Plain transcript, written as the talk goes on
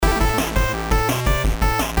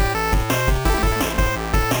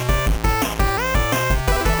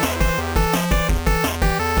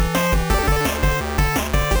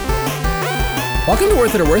Welcome to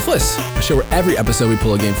Worth It or Worthless, a show where every episode we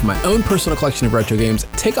pull a game from my own personal collection of retro games,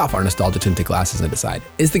 take off our nostalgia tinted glasses and decide,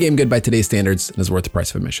 is the game good by today's standards and is worth the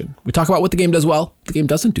price of admission? We talk about what the game does well, the game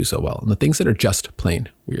doesn't do so well, and the things that are just plain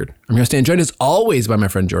weird. I'm your host, Dan, joined as always by my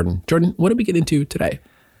friend Jordan. Jordan, what did we get into today?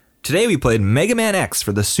 Today we played Mega Man X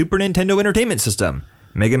for the Super Nintendo Entertainment System.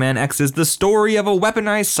 Mega Man X is the story of a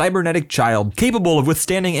weaponized cybernetic child capable of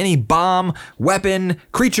withstanding any bomb, weapon,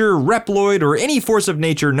 creature, Reploid, or any force of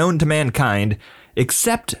nature known to mankind,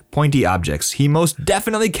 except pointy objects. He most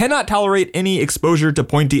definitely cannot tolerate any exposure to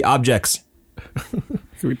pointy objects. Can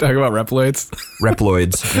we talk about Reploids?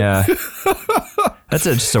 Reploids, yeah. That's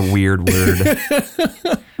just a weird word.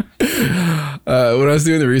 When I was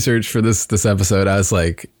doing the research for this episode, I was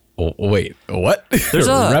like, wait, what? There's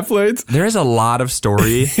Reploids? There is a lot of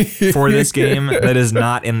story for this game that is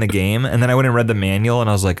not in the game. And then I went and read the manual and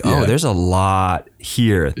I was like, oh, there's a lot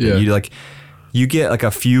here. That you get like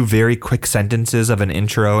a few very quick sentences of an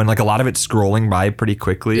intro and like a lot of it scrolling by pretty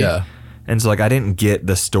quickly. Yeah. And so like I didn't get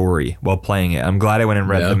the story while playing it. I'm glad I went and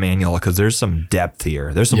read the manual because there's some depth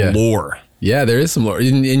here. There's some lore. Yeah, there is some lore.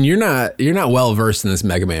 And you're not well versed in this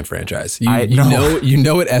Mega Man franchise. You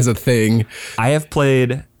know it as a thing. I have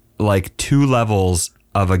played like 2 levels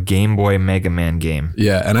of a Game Boy Mega Man game.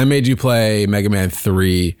 Yeah, and I made you play Mega Man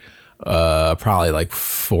 3 probably like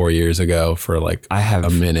 4 years ago for like a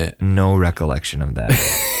minute. No recollection of that.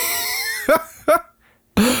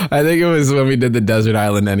 I think it was when we did the Desert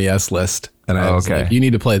Island NES list. And I was like, you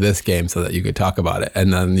need to play this game so that you could talk about it.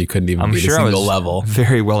 And then you couldn't even beat a single level.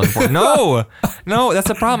 Very well informed. No, that's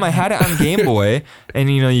the problem. I had it on Game Boy. And,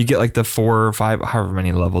 you get like the 4 or 5, however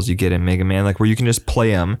many levels you get in Mega Man, like where you can just play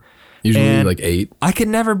them. Usually like 8. I could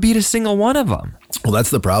never beat a single one of them. Well, that's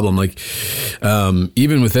the problem. Like,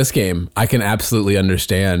 even with this game, I can absolutely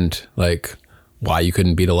understand like why you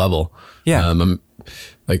couldn't beat a level. Yeah.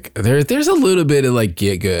 Like there's a little bit of like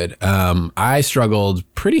get good. I struggled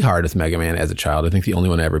pretty hard with Mega Man as a child. I think the only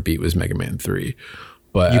one I ever beat was Mega Man 3.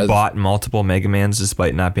 But you bought multiple Mega Mans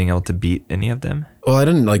despite not being able to beat any of them? Well, I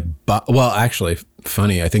didn't actually,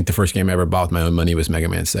 funny. I think the first game I ever bought with my own money was Mega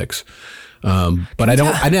Man 6. But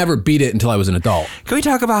I never beat it until I was an adult. Can we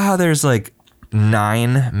talk about how there's like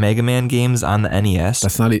 9 Mega Man games on the NES?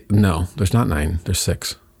 That's not, no, there's not 9. There's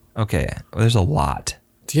 6. Okay. Well, there's a lot.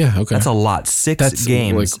 Yeah, okay. That's a lot. 6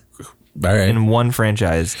 games in one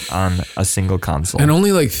franchise on a single console. And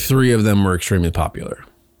only like 3 of them were extremely popular.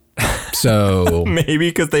 So maybe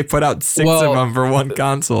because they put out 6 of them for one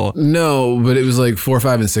console. No, but it was like 4,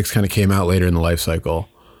 5, and 6 kind of came out later in the life cycle.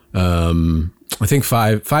 I think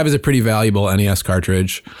 5 is a pretty valuable NES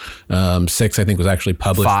cartridge. 6, I think, was actually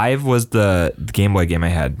published. 5 was the Game Boy game I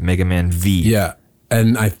had, Mega Man V. Yeah.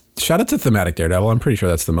 And I shout out to Thematic Daredevil. I'm pretty sure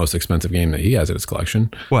that's the most expensive game that he has in his collection.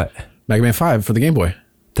 What? Mega Man 5 for the Game Boy.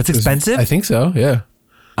 That's expensive? I think so, yeah.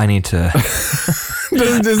 I need to...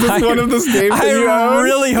 Is this one of those games that you own? I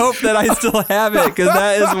really hope that I still have it, because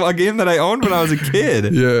that is a game that I owned when I was a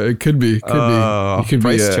kid. Yeah, it could be. It could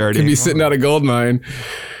be sitting out a gold mine.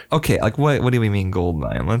 Okay, like what do we mean gold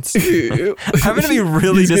mine? I'm going to be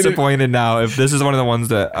really disappointed now if this is one of the ones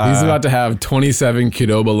that... he's about to have 27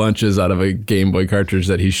 Qdoba lunches out of a Game Boy cartridge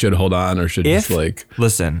that he should hold on or should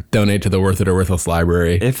donate to the Worth It or Worthless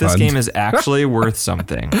library. If this game is actually worth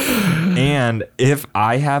something, and if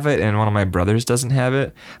I have it and one of my brothers doesn't have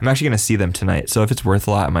it, I'm actually going to see them tonight. So if it's worth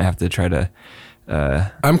a lot, I might have to try to...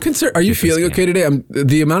 I'm concerned. Are you feeling okay today?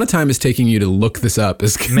 The amount of time it's taking you to look this up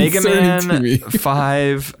is concerning Mega Man to me.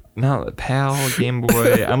 5... No, PAL Game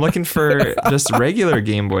Boy. I'm looking for just regular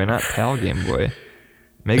Game Boy, not PAL Game Boy.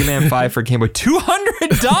 Mega Man 5 for Game Boy.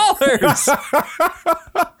 $200!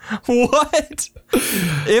 What?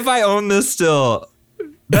 If I own this still,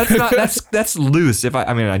 that's loose.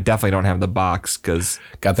 I definitely don't have the box because...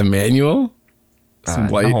 Got the manual? Some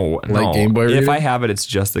light Game Boy reader? If I have it, it's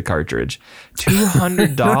just the cartridge.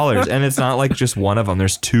 $200, and it's not like just one of them.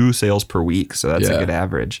 There's 2 sales per week, so that's a good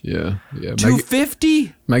average. Yeah.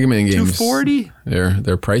 $250? Mega Man games. $240?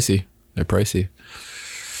 They're pricey. They're pricey.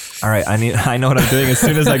 All right, I know what I'm doing as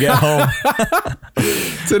soon as I get home.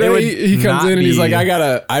 Today he comes in and he's like,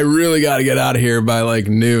 I really gotta get out of here by like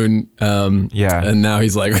noon. And now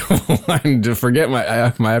he's like, forget my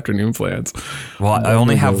afternoon plans. Well, I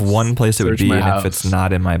only have one place it would be, and if it's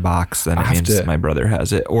not in my box, then it means my brother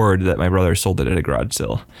has it, or that my brother sold it at a garage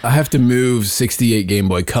sale. I have to move 68 Game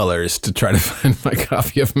Boy Colors to try to find my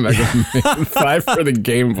copy of Mega Man 5 for the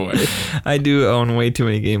Game Boy. I do own way too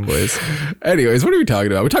many Game Boys. Anyways, what are we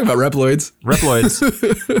talking about? We're talking about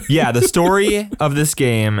Reploids. Yeah, the story of this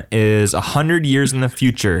game is 100 years in the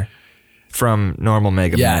future from normal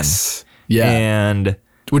Mega Man. Yes. Yeah. And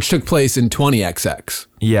which took place in 20XX.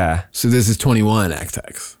 Yeah. So this is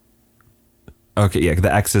 21XX. Okay, yeah,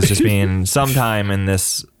 the X is just being sometime in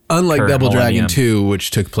this. Unlike Double millennium. Dragon 2,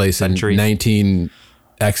 which took place Century. in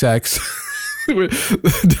 19XX.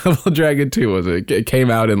 Double Dragon 2 it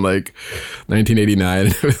came out in like 1989.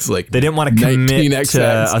 It was like They didn't want to commit 19XX,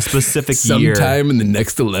 to a specific year. sometime in the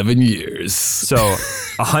next 11 years. So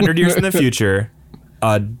 100 years in the future,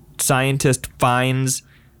 a scientist finds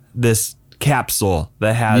this capsule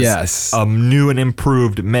that has Yes. a new and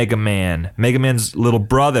improved Mega Man. Mega Man's little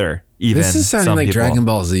brother, even. This is sounding some like people. Dragon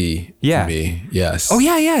Ball Z Yeah. to me. Yes. Oh,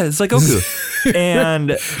 yeah, it's like Goku.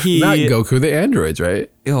 And he... Not Goku, the androids, right?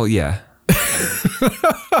 Oh, yeah.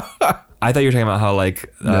 I thought you were talking about how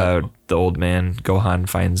like the old man Gohan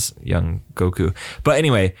finds young Goku. But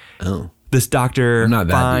anyway, this doctor not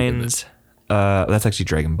that finds... that's actually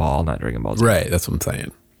Dragon Ball, not Dragon Ball Z. Right, that's what I'm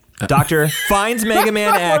saying. Doctor finds Mega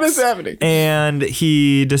Man X. What is happening? And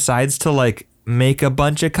he decides to like make a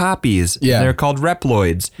bunch of copies. Yeah. And they're called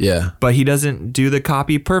Reploids. Yeah. But he doesn't do the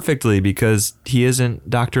copy perfectly because he isn't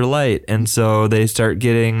Dr. Light. And so they start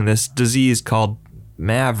getting this disease called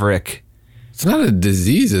Maverick. It's not a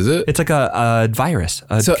disease, is it? It's like a virus,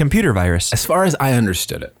 a computer virus. As far as I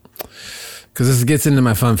understood it, because this gets into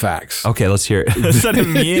my fun facts. Okay, let's hear it. Instead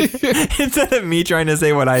of me trying to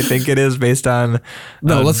say what I think it is based on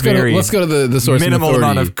Let's go to the source minimal and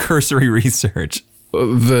amount authority. of cursory research.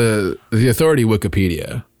 The authority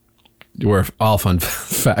Wikipedia, where all fun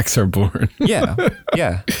facts are born. Yeah.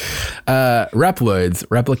 Reploids,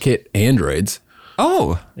 replicate androids,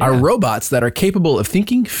 are robots that are capable of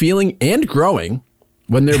thinking, feeling, and growing.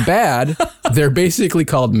 When they're bad, they're basically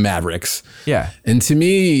called Mavericks. Yeah. And to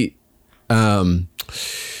me,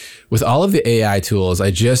 with all of the AI tools,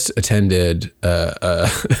 I just attended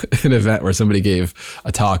an event where somebody gave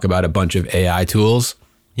a talk about a bunch of AI tools.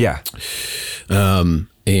 Yeah.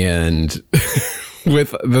 And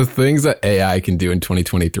with the things that AI can do in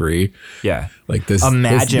 2023, Yeah. like this,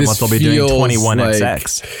 Imagine this what they'll be doing feels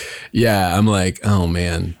 21XX. Yeah, I'm like, oh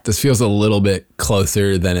man, this feels a little bit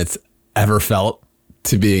closer than it's ever felt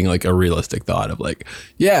to being like a realistic thought of like,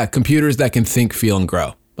 yeah, computers that can think, feel, and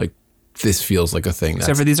grow. Like this feels like a thing that's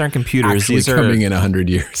Except for these aren't computers. actually These are coming in 100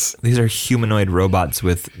 years. These are humanoid robots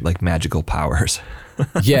with like magical powers.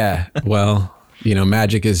 Yeah, well,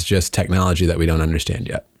 magic is just technology that we don't understand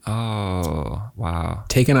yet. Oh, wow.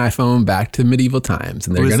 Take an iPhone back to medieval times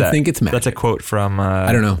and they're Who is going to that? think it's magic. That's a quote from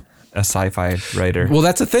I don't know. a sci-fi writer. Well,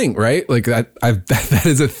 that's a thing, right? Like that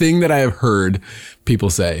is a thing that I have heard people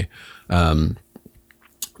say,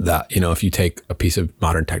 that, if you take a piece of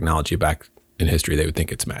modern technology back in history, they would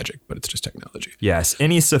think it's magic, but it's just technology. Yes,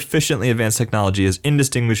 any sufficiently advanced technology is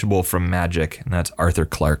indistinguishable from magic, and that's Arthur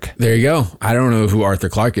Clarke. There you go. I don't know who Arthur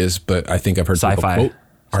Clarke is, but I think I've heard people Sci-fi. quote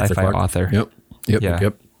Arthur Sci-fi Clarke. author. Yep. Yeah.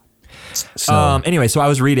 So, Anyway, so I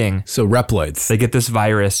was reading. so Reploids. They get this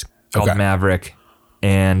virus called Okay. Maverick,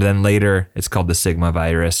 and then later it's called the Sigma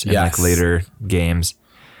virus in Yes. like later games.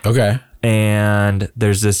 Okay. And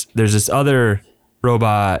there's this other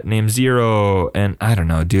robot named Zero, and I don't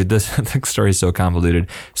know, dude, the story's so convoluted.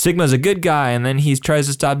 Sigma's a good guy, and then he tries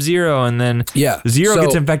to stop Zero, and then Yeah, Zero so-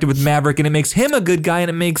 gets infected with Maverick, and it makes him a good guy, and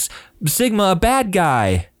it makes Sigma a bad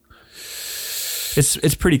guy.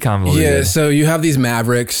 It's pretty convoluted. Yeah, so you have these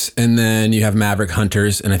Mavericks, and then you have Maverick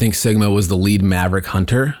Hunters, and I think Sigma was the lead Maverick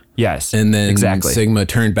Hunter. Yes. And then exactly. Sigma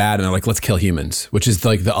turned bad, and they're like, let's kill humans, which is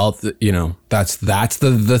like that's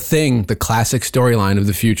the thing, the classic storyline of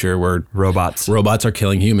the future where Robots are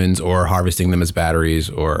killing humans or harvesting them as batteries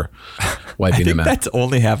or wiping them out. That's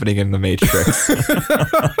only happening in the Matrix.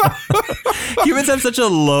 Humans have such a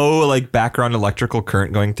low like background electrical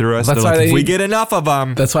current going through us. That's They're why like, if they we need- get enough of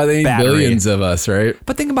them, That's why they need battery. billions of us, right?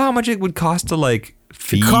 But think about how much it would cost to like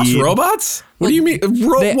feed. Cost robots? What do you mean?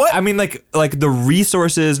 What? I mean, like the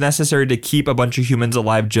resources necessary to keep a bunch of humans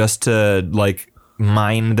alive just to like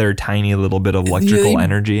mine their tiny little bit of electrical They-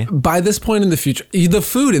 energy. By this point in the future, the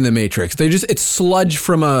food in the Matrix, it's sludge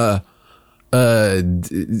from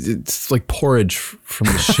it's like porridge from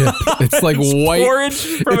the ship. It's like white porridge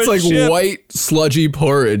from it's a like ship. white sludgy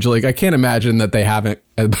porridge. Like I can't imagine that they haven't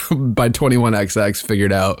by 21XX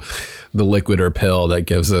figured out the liquid or pill that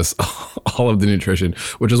gives us all of the nutrition,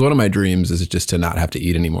 which is one of my dreams, is just to not have to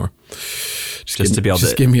eat anymore. To be able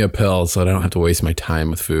just to give me a pill so I don't have to waste my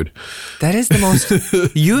time with food. That is the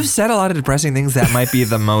most. You've said a lot of depressing things that might be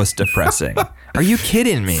the most depressing. Are you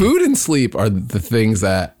kidding me? Food and sleep are the things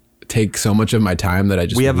that take so much of my time that I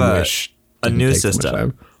just We have wish a didn't new take so much system.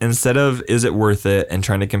 time. Instead of is it worth it and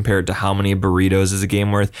trying to compare it to how many burritos is a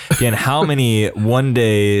game worth, again, how many one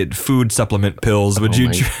day food supplement pills would Oh you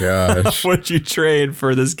my gosh. would you trade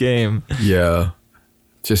for this game? Yeah.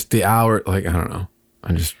 just the hour, like, I don't know.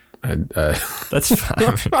 That's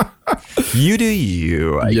fine. You do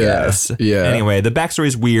you, I guess. Yeah. Anyway, the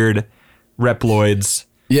backstory's weird. Reploids.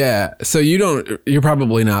 Yeah. So you're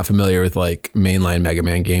probably not familiar with like mainline Mega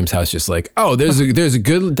Man games. How it's just like, oh, there's a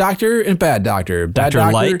good doctor and bad doctor. Bad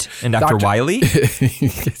Dr. Light and Dr. Wily.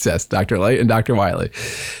 Yes, Dr. Light and Dr. Wily.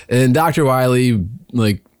 And Dr. Wily,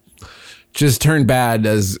 like, just turned bad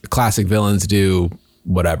as classic villains do,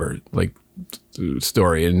 whatever, like,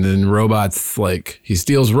 story. And then robots, like, he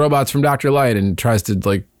steals robots from Dr. Light and tries to,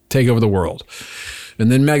 like, take over the world. And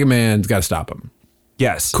then Mega Man's got to stop him.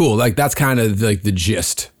 Yes. Cool. Like, that's kind of like the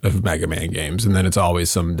gist of Mega Man games. And then it's always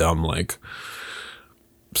some dumb, like,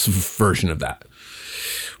 version of that.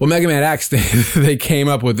 Well, Mega Man X, they came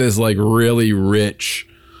up with this, like, really rich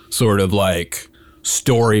sort of, like,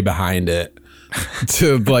 story behind it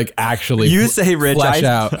to, like, actually you say rich, flesh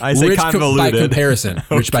out. I say rich convoluted. By comparison.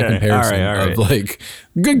 Okay. Rich by comparison all right. of, like,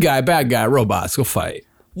 good guy, bad guy, robots, go fight.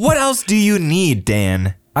 What else do you need,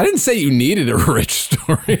 Dan? I didn't say you needed a rich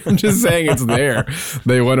story. I'm just saying it's there.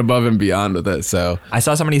 They went above and beyond with it. So I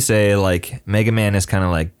saw somebody say, like, Mega Man is kind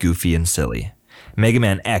of like goofy and silly. Mega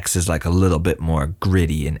Man X is like a little bit more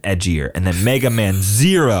gritty and edgier. And then Mega Man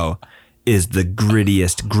Zero is the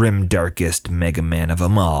grittiest, grim, darkest Mega Man of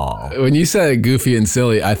them all. When you said goofy and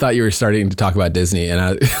silly, I thought you were starting to talk about Disney. And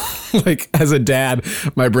I, like, as a dad,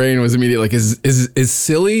 my brain was immediately like, is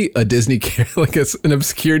silly a Disney character, like an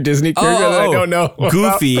obscure Disney character that I don't know about?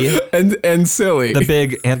 Goofy. And silly. The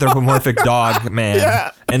big anthropomorphic dog man.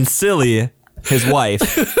 Yeah. And silly, his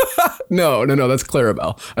wife. No, that's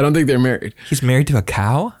Clarabelle. I don't think they're married. He's married to a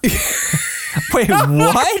cow? Wait,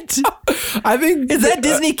 what? I think is that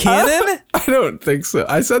Disney canon? I don't think so.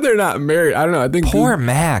 I said they're not married. I don't know. I think poor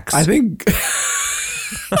Max. I think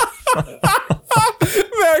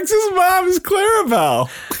Max's mom is Clarabelle.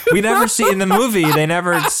 We never see in the movie. They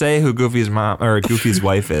never say who Goofy's mom or Goofy's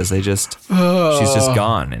wife is. They just she's just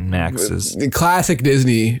gone, and Max is the classic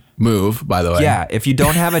Disney move. By the way, yeah. If you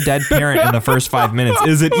don't have a dead parent in the first 5 minutes,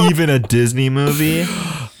 is it even a Disney movie?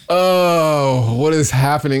 Oh, what is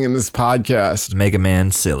happening in this podcast? Mega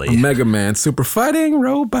Man silly. Mega Man super fighting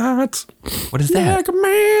robots. What is that? Mega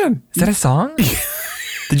Man. Is that a song?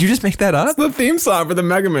 Did you just make that up? It's the theme song for the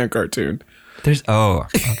Mega Man cartoon.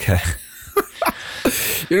 Okay.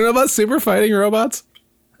 You don't know about super fighting robots?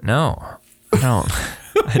 No, I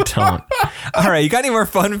don't. All right, you got any more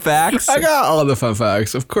fun facts? I got all the fun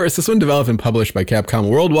facts. Of course, this one developed and published by Capcom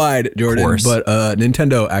worldwide, Jordan. But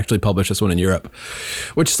Nintendo actually published this one in Europe,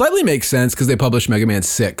 which slightly makes sense because they published Mega Man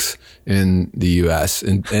 6 in the US.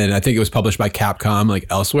 And I think it was published by Capcom like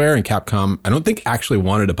elsewhere. And Capcom, I don't think actually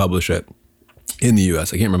wanted to publish it in the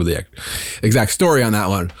US. I can't remember the exact story on that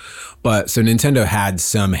one. But so Nintendo had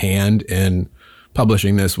some hand in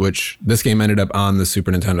publishing this, which this game ended up on the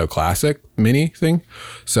Super Nintendo Classic mini thing.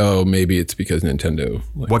 So maybe it's because Nintendo.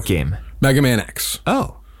 What game? Mega Man X.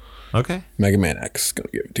 Oh, okay. Mega Man X. Gonna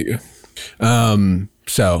give it to you.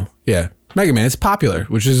 So yeah, Mega Man is popular,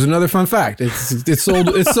 which is another fun fact. It's sold.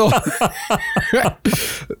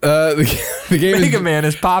 The game Mega Man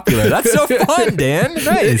is popular. That's so fun, Dan.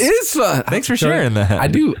 Nice. It is fun. Thanks for sharing that. I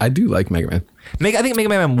do like Mega Man. I think Mega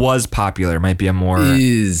Man was popular. Might be a more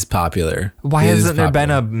is popular. Why hasn't there been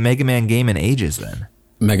a Mega Man game in ages then?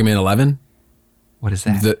 Mega Man 11. What is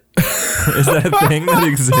that? Is that a thing that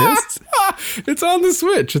exists? It's on the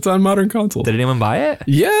Switch. It's on modern console. Did anyone buy it?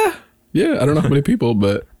 Yeah. I don't know how many people,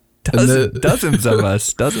 but dozens of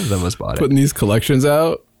us bought it. Putting these collections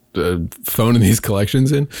out, phoning these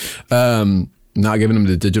collections in, not giving them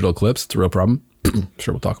the digital clips. It's a real problem.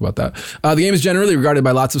 Sure, we'll talk about that. The game is generally regarded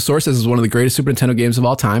by lots of sources as one of the greatest Super Nintendo games of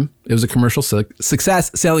all time. It was a commercial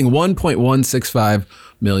success, selling 1.165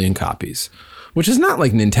 million copies, which is not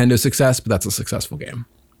like Nintendo success, but that's a successful game.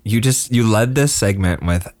 You led this segment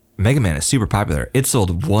with Mega Man is super popular. It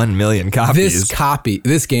sold 1 million copies.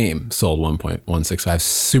 This game sold 1.165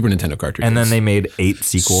 Super Nintendo cartridges. And then they made 8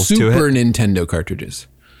 sequels to it? Super Nintendo cartridges.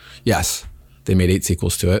 Yes. They made 8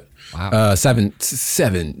 sequels to it. Wow.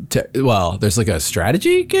 Well, there's like a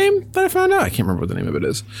strategy game that I found out. I can't remember what the name of it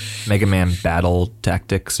is. Mega Man Battle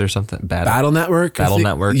Tactics or something. Battle Network? Battle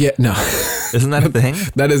Network? Yeah, no. Isn't that a thing?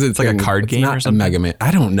 That is It's like a card game or something? Mega Man.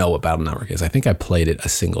 I don't know what Battle Network is. I think I played it a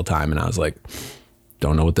single time and I was like,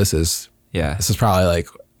 don't know what this is. Yeah. This is probably like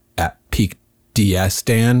at peak DS,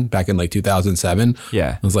 Dan, back in like 2007.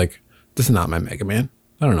 Yeah. I was like, this is not my Mega Man.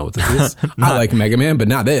 I don't know what this is. I like Mega Man, but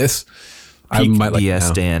not this. I might like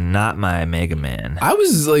DS, Dan, not my Mega Man. I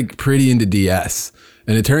was like pretty into DS,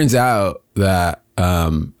 and it turns out that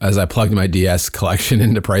as I plugged my DS collection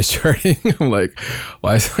into price charting. I'm like,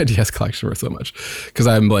 why is my DS collection worth so much? Because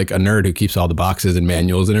I'm like a nerd who keeps all the boxes and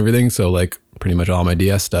manuals and everything. So like pretty much all my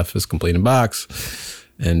DS stuff is complete in box.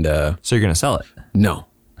 And so you're going to sell it? No.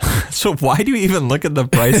 So why do you even look at the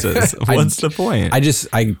prices? What's the point?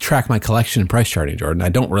 I track my collection in price charting, Jordan. I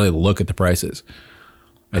don't really look at the prices.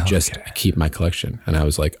 I just keep my collection. And I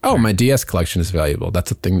was like, oh, my DS collection is valuable.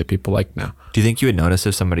 That's a thing that people like now. Do you think you would notice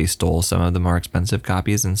if somebody stole some of the more expensive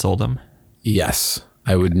copies and sold them? Yes.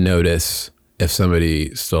 I would notice if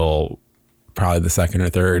somebody stole probably the second or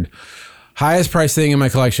third highest price thing in my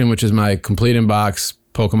collection, which is my complete in box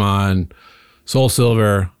Pokemon Soul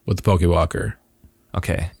Silver with the Pokewalker.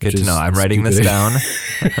 Okay, good to know. I'm writing this down.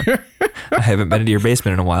 I haven't been into your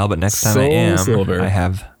basement in a while, but next time I am, I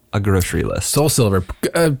have a grocery list. Soul Silver.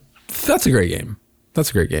 That's a great game. That's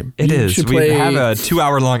a great game. It is. We have a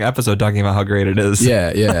 2-hour-long episode talking about how great it is.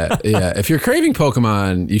 Yeah. If you're craving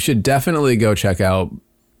Pokemon, you should definitely go check out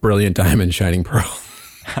Brilliant Diamond, Shining Pearl.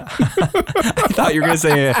 I thought you were going to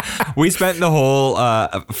say we spent the whole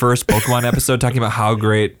first Pokemon episode talking about how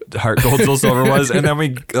great Heart Gold Soul Silver was, and then we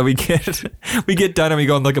get done and we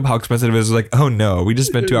go and look up how expensive it is. Like, oh no, we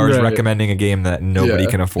just spent 2 hours recommending a game that nobody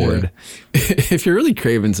can afford. Yeah. If you're really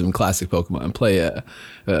craving some classic Pokemon, play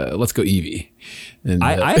Let's Go Eevee. And,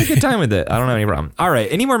 I had a good time with it. I don't have any problem. All right,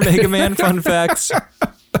 any more Mega Man fun facts?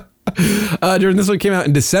 Jordan, this one came out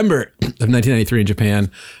in December of 1993 in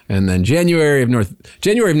Japan, and then January of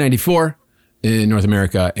 94 in North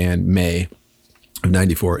America, and May of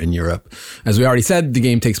 94 in Europe. As we already said, the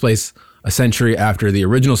game takes place a century after the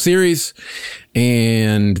original series,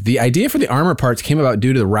 and the idea for the armor parts came about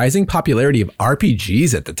due to the rising popularity of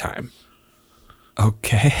RPGs at the time.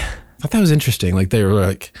 Okay. I thought that was interesting. Like, they were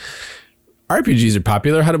like, RPGs are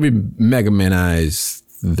popular. How do we Mega Manize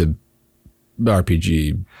the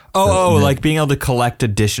RPG? Like being able to collect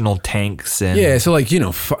additional tanks and so like,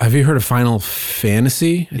 have you heard of Final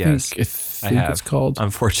Fantasy? I think have. It's called.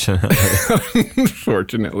 Unfortunately.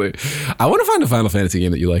 Unfortunately. I want to find a Final Fantasy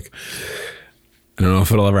game that you like. I don't know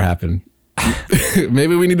if it'll ever happen.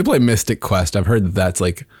 Maybe we need to play Mystic Quest. I've heard that that's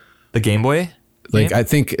like the Game Boy. Like game? I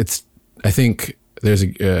think there's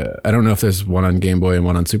I don't know if there's one on Game Boy and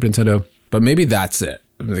one on Super Nintendo, but maybe that's it.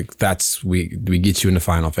 Like we get you into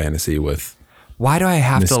Final Fantasy with. Why do I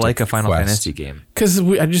have Mystic to like a Final Quest. Fantasy game? Because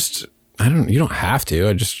you don't have to.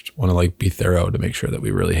 I just want to like be thorough to make sure that we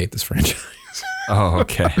really hate this franchise. Oh,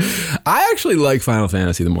 okay. I actually like Final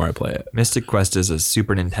Fantasy the more I play it. Mystic Quest is a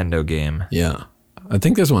Super Nintendo game. Yeah. I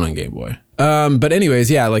think there's one on Game Boy. But anyways,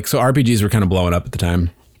 so RPGs were kind of blowing up at the time.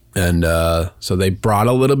 And so they brought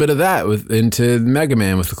a little bit of that into Mega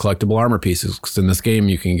Man with the collectible armor pieces. Because in this game,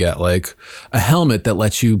 you can get like a helmet that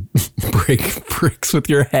lets you break bricks with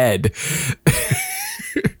your head.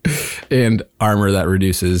 And armor that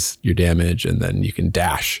reduces your damage. And then you can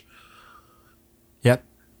dash.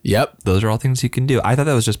 Yep. Those are all things you can do. I thought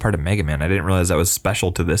that was just part of Mega Man. I didn't realize that was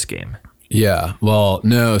special to this game. Yeah. Well,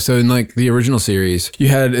 no. So in like the original series, you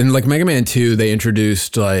had in like Mega Man 2, they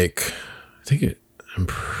introduced like, I'm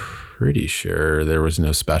pretty sure there was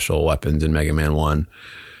no special weapons in Mega Man 1.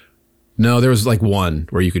 No, there was like one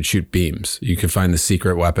where you could shoot beams. You could find the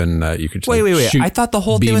secret weapon that you could wait. I thought the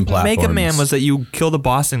whole thing with Mega Man was that you kill the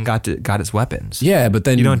boss and got its weapons. Yeah, but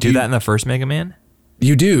then you don't do that in the first Mega Man?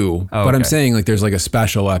 You do, but I'm saying like there's like a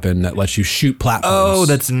special weapon that lets you shoot platforms. Oh,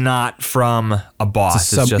 that's not from a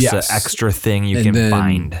boss. It's just an extra thing you can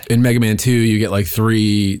find. In Mega Man 2, you get like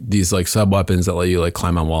 3 these like sub weapons that let you like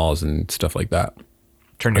climb on walls and stuff like that.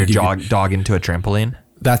 Turn your dog into a trampoline?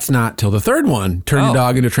 That's not till the third one. Turn your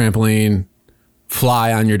dog into a trampoline,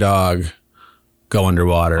 fly on your dog, go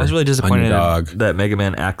underwater. I was really disappointed that Mega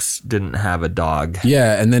Man X didn't have a dog.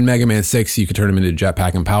 Yeah, and then Mega Man 6, you could turn him into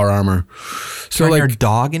jetpack and power armor. So turn like your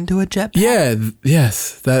dog into a jetpack? Yeah,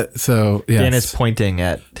 yes. Dan is pointing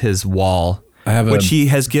at his wall, which he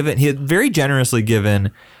had very generously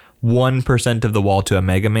given 1% of the wall to a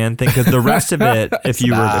Mega Man thing, because the rest of it, if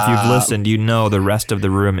you've listened, the rest of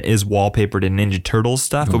the room is wallpapered in Ninja Turtles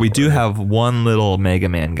stuff. But we do have one little Mega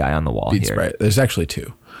Man guy on the wall here. Right. There's actually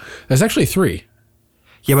 2. There's actually 3.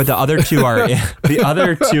 Yeah, but the other 2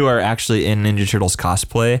 are actually in Ninja Turtles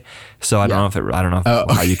cosplay. So I don't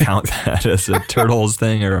know how you count that as a Turtles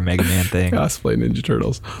thing or a Mega Man thing. Cosplay Ninja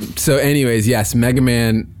Turtles. So anyways, yes, Mega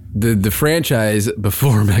Man, the franchise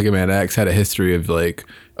before Mega Man X had a history of like,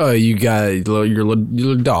 oh, you got your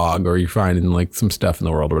little dog, or you're finding like some stuff in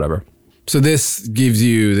the world or whatever. So this gives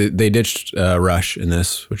you, they ditched Rush in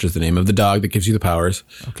this, which is the name of the dog that gives you the powers,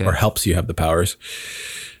 or helps you have the powers.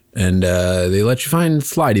 And they let you find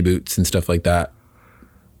slidey boots and stuff like that.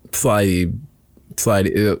 Slidey.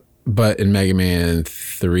 But in Mega Man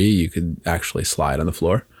 3, you could actually slide on the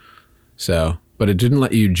floor. So, but it didn't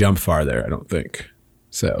let you jump farther, I don't think.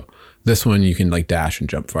 So this one you can like dash and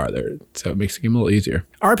jump farther. So it makes the game a little easier.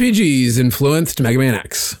 RPGs influenced Mega Man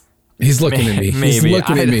X. He's looking at me. He's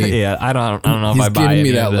looking at me. Yeah, I don't know if He's I buy giving me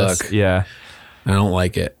any that of this. look. Yeah. I don't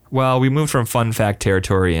like it. Well, we moved from fun fact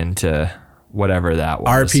territory into whatever that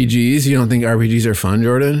was. RPGs? You don't think RPGs are fun,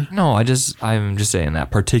 Jordan? No, I'm just saying that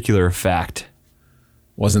particular fact.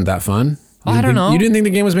 Wasn't that fun? I don't know. You didn't think the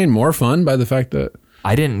game was made more fun by the fact that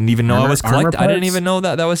I didn't even know I was collecting. I didn't even know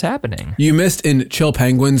that was happening. You missed in Chill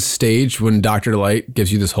Penguin's stage when Dr. Delight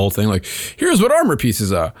gives you this whole thing like, here's what armor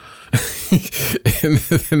pieces are. in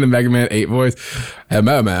the Mega Man 8 voice. Hey,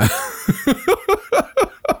 man.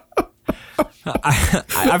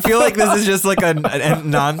 I feel like this is just like a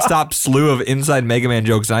nonstop slew of inside Mega Man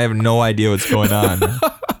jokes, and I have no idea what's going on.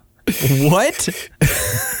 What?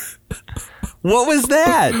 What was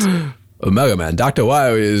that? Mega Man, Dr. Y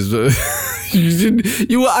is...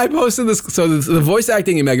 I posted this. So the voice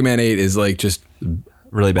acting in Mega Man 8 is like just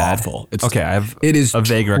really bad. Awful. It is a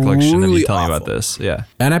vague recollection of you telling me about this. Yeah.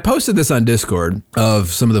 And I posted this on Discord of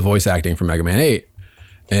some of the voice acting from Mega Man 8.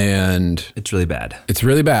 And it's really bad. It's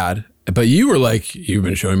really bad. But you were like, you've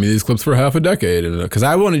been showing me these clips for half a decade. Because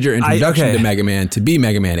I wanted your introduction to Mega Man to be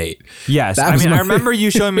Mega Man 8. Yes. I remember you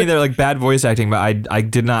showing me their like bad voice acting, but I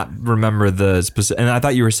did not remember the specific. And I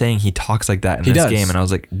thought you were saying he talks like that in this game. And I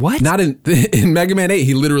was like, what? Not in Mega Man 8.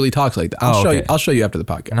 He literally talks like that. I'll show you after the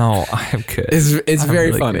podcast. No, I'm good. It's very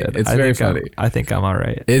really funny. Good. It's very funny. I think I'm all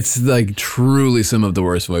right. It's like truly some of the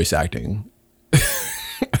worst voice acting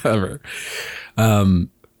ever.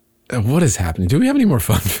 What is happening? Do we have any more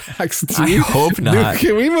fun facts? I hope not.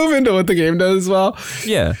 Can we move into what the game does well?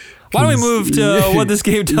 Yeah. Why don't we move to what this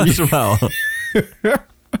game does well?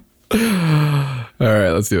 All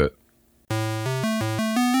right, let's do it.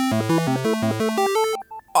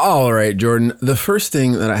 All right, Jordan. The first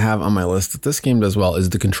thing that I have on my list that this game does well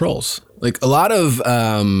is the controls. Like a lot of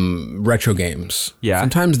retro games. Yeah.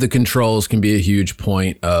 Sometimes the controls can be a huge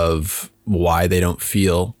point of why they don't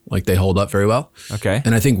feel like they hold up very well. Okay.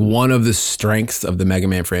 And I think one of the strengths of the Mega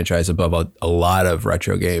Man franchise above a lot of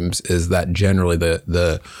retro games is that generally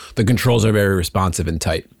the controls are very responsive and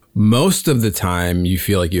tight. Most of the time you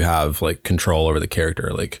feel like you have like control over the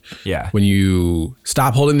character. Like when you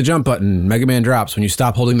stop holding the jump button, Mega Man drops. When you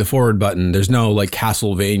stop holding the forward button, there's no like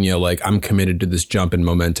Castlevania, like I'm committed to this jump and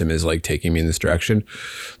momentum is like taking me in this direction.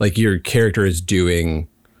 Like your character is doing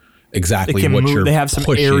exactly what you're pushing. They have some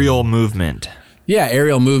aerial movement. Yeah,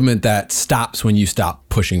 aerial movement that stops when you stop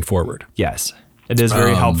pushing forward. Yes. It is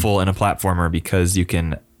very helpful in a platformer because you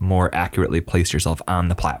can more accurately place yourself on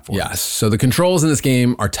the platform. Yes. So the controls in this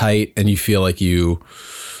game are tight and you feel like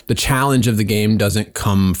the challenge of the game doesn't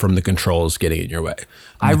come from the controls getting in your way.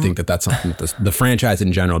 I think that's something that the franchise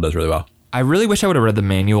in general does really well. I really wish I would have read the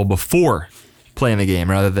manual before playing the game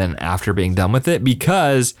rather than after being done with it,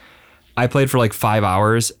 because I played for like 5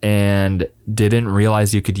 hours and didn't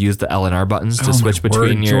realize you could use the L and R buttons to switch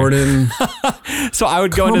between your... Jordan. So I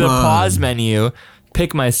would go into the pause menu,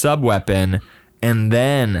 pick my sub weapon, and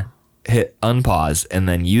then hit unpause and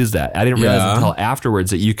then use that. I didn't realize until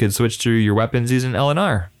afterwards that you could switch through your weapons using L and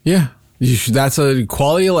R. Yeah. That's a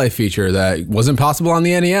quality of life feature that wasn't possible on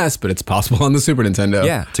the NES, but it's possible on the Super Nintendo.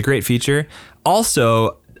 Yeah, it's a great feature.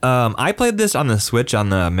 Also, I played this on the Switch on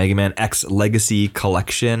the Mega Man X Legacy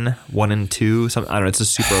Collection 1 and 2. I don't know, it's a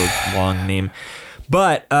super long name.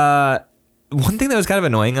 But one thing that was kind of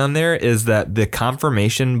annoying on there is that the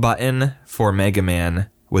confirmation button for Mega Man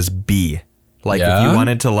was B. Like if you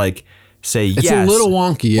wanted to like say it's yes. It's a little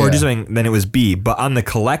wonky, or do something, then it was B. But on the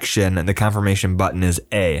collection, the confirmation button is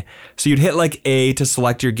A. So you'd hit like A to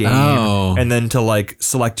select your game and then to like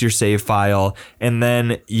select your save file. And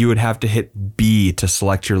then you would have to hit B to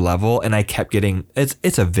select your level. And I kept getting,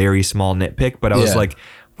 it's a very small nitpick, but I was like,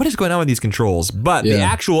 what is going on with these controls? But the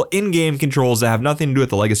actual in-game controls that have nothing to do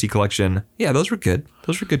with the Legacy Collection, those were good.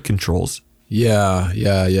 Those were good controls. Yeah.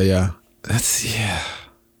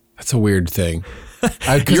 That's a weird thing.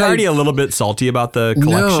 You're already a little bit salty about the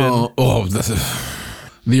collection. No. Oh,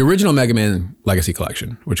 the original Mega Man Legacy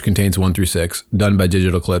Collection, which contains 1 through 6, done by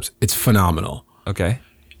Digital Eclipse, it's phenomenal. Okay.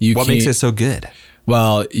 What makes it so good?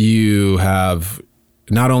 Well, you have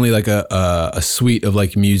not only like a suite of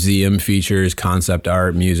like museum features, concept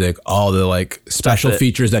art, music, all the like special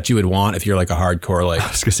features that you would want if you're like a hardcore like. I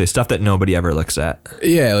was gonna say stuff that nobody ever looks at.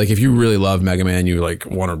 Yeah, like if you really love Mega Man, you like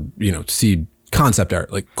want to see concept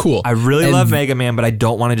art, like cool. I really love Mega Man, but I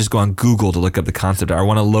don't want to just go on Google to look up the concept art. I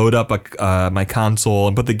want to load up my console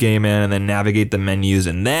and put the game in and then navigate the menus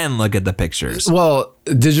and then look at the pictures. Well,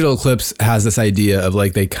 Digital Eclipse has this idea of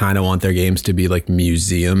like they kind of want their games to be like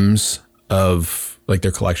museums of like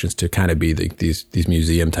their collections to kind of be these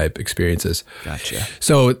museum type experiences. Gotcha.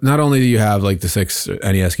 So not only do you have like the 6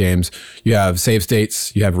 NES games, you have save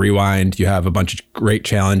states, you have rewind, you have a bunch of great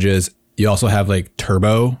challenges. You also have like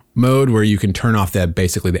turbo mode where you can turn off that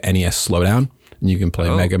basically the NES slowdown and you can play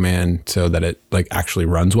Mega Man so that it like actually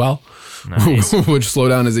runs well, nice. Which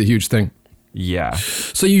slowdown is a huge thing. Yeah.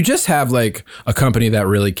 So you just have like a company that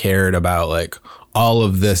really cared about like all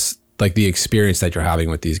of this, like the experience that you're having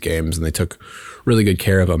with these games, and they took really good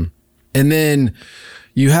care of them. And then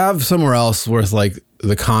you have somewhere else with like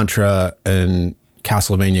the Contra and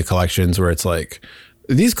Castlevania collections where it's like,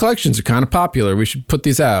 these collections are kind of popular. We should put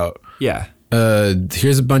these out. Yeah.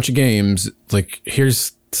 Here's a bunch of games. Like,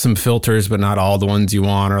 here's some filters, but not all the ones you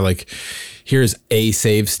want. Or like, here's a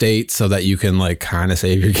save state so that you can like kind of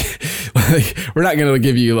save your game. Like, we're not going to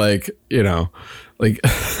give you like, you know, like.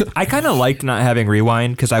 I kind of liked not having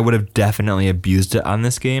rewind because I would have definitely abused it on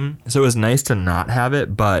this game. So it was nice to not have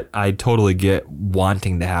it, but I totally get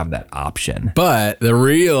wanting to have that option. But the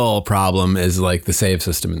real problem is like the save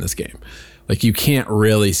system in this game. Like you can't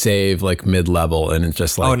really save like mid-level, and it's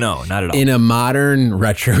just like, oh no, not at all. In a modern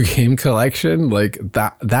retro game collection, like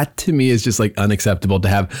that to me is just like unacceptable to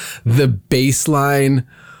have the baseline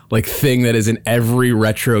like thing that is in every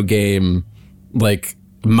retro game, like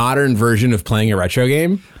modern version of playing a retro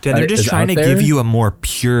game. Dan, they're just trying to give you a more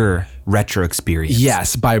pure retro experience.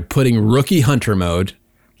 Yes, by putting Rookie Hunter mode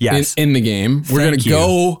in the game. We're going to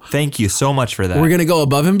go. Thank you so much for that. We're going to go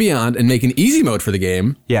above and beyond and make an easy mode for the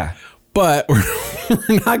game. Yeah. But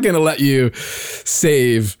we're not going to let you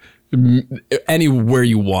save anywhere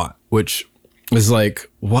you want, which is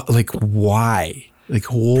like, what? Like, why? Like,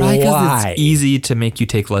 probably why? It's easy to make you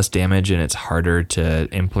take less damage, and it's harder to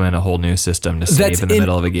implement a whole new system to save in the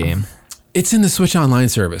middle of a game. It's in the Switch Online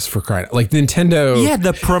service, for crying out. Like Nintendo. Yeah,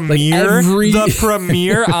 the Premier, the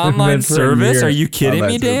Premier online service. Are you kidding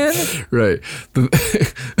me, Dan? Right.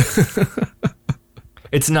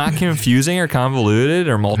 It's not confusing or convoluted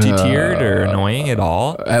or multi-tiered or annoying at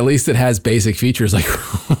all. At least it has basic features like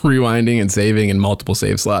rewinding and saving and multiple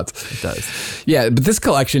save slots. It does. Yeah, but this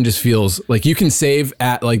collection just feels like you can save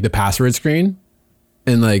at like the password screen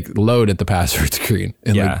and like load at the password screen.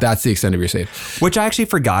 And like that's the extent of your save. Which I actually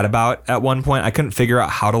forgot about at one point. I couldn't figure out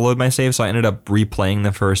how to load my save, so I ended up replaying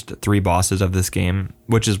the first 3 bosses of this game,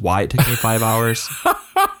 which is why it took me 5 hours.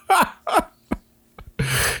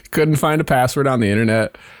 Couldn't find a password on the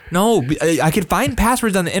internet. No, I could find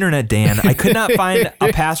passwords on the internet, Dan. I could not find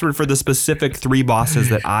a password for the specific 3 bosses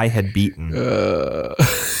that I had beaten.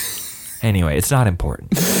 Anyway, it's not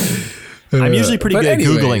important. I'm usually pretty good at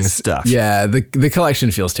Googling stuff. Yeah, the collection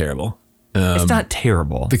feels terrible. It's not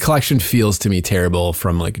terrible. The collection feels to me terrible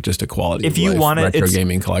from like just a quality if you want retro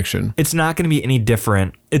gaming collection. It's not going to be any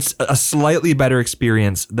different. It's a slightly better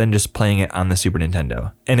experience than just playing it on the Super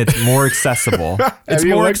Nintendo. And it's more accessible. It's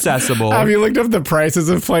more accessible. Have you looked up the prices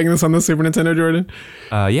of playing this on the Super Nintendo, Jordan?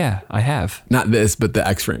 Yeah, I have. Not this, but the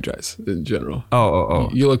X franchise in general. Oh.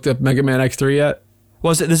 You looked up Mega Man X3 yet?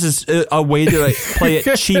 Well, this is a way to like play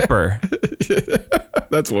it cheaper.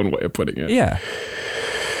 That's one way of putting it. Yeah.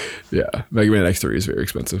 Yeah, Mega Man X3 is very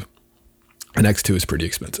expensive. And X2 is pretty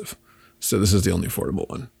expensive. So this is the only affordable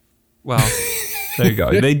one. Well, there you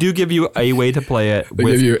go. They do give you a way to play it They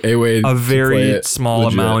give you a very small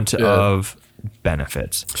amount of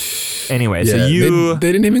benefits. Anyway, so they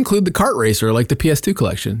didn't even include the kart racer like the PS2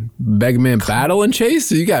 collection. Mega Man Battle and Chase?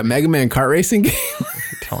 So you got Mega Man kart racing game?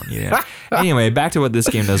 I'm telling you that. Anyway, back to what this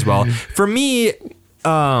game does well. For me,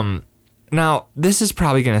 now, this is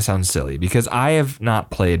probably going to sound silly because I have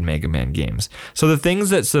not played Mega Man games. So the things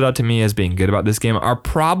that stood out to me as being good about this game are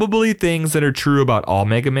probably things that are true about all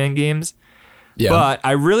Mega Man games. Yeah. But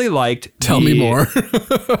I really liked... Tell me more.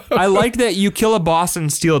 I liked that you kill a boss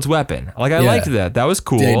and steal its weapon. Like, I liked that. That was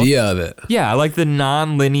cool. The idea of it. Yeah, I like the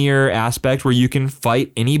non-linear aspect where you can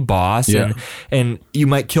fight any boss and you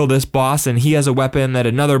might kill this boss and he has a weapon that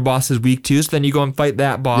another boss is weak to. So then you go and fight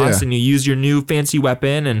that boss and you use your new fancy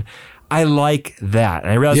weapon, and I like that.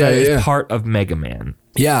 And I realize that is part of Mega Man.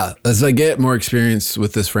 Yeah, as I get more experience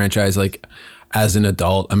with this franchise, like as an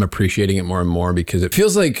adult, I'm appreciating it more and more because it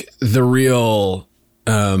feels like the real,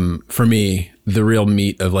 for me, the real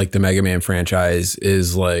meat of like the Mega Man franchise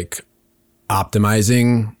is like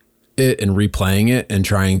optimizing it and replaying it and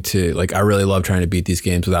trying to, like, I really love trying to beat these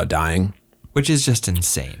games without dying. which is just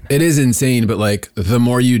insane. It is insane, but like the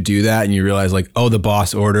more you do that and you realize like, oh, the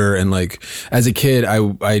boss order, and like as a kid, I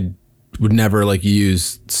would never like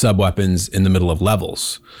use sub weapons in the middle of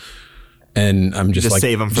levels, and I'm just like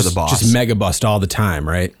save them for the boss. Just mega bust all the time,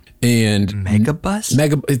 right? And Mega Bust?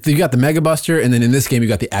 you got the Mega Buster, and then in this game you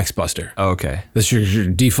got the X Buster. Oh, okay. That's your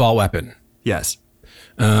default weapon. Yes.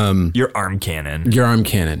 Your arm cannon. Your arm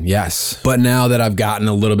cannon, yes. But now that I've gotten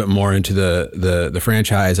a little bit more into the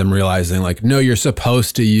franchise, I'm realizing like, no, you're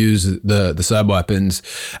supposed to use the sub weapons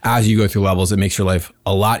as you go through levels. It makes your life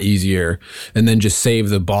a lot easier, and then just save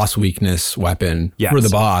the boss weakness weapon for the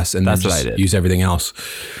boss, and then just use everything else.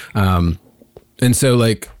 And so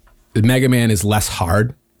like Mega Man is less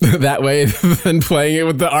hard that way than playing it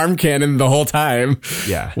with the arm cannon the whole time.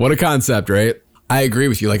 Yeah. What a concept, right? I agree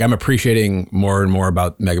with you. Like I'm appreciating more and more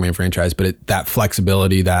about Mega Man franchise, but that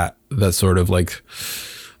flexibility, that sort of like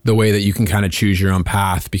the way that you can kind of choose your own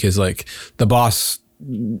path, because like the boss,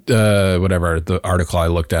 whatever the article I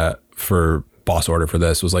looked at for boss order for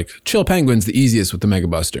this was like Chill Penguin's the easiest with the Mega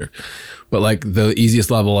Buster, but like the easiest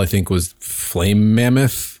level I think was Flame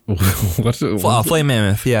Mammoth. Flame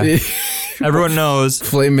Mammoth, yeah. Everyone knows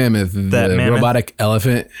Flame Mammoth, the robotic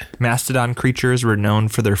elephant. Mastodon creatures were known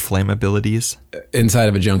for their flame abilities. Inside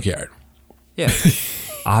of a junkyard. Yeah.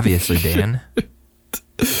 Obviously, Dan.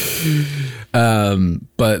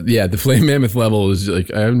 But yeah, the Flame Mammoth level is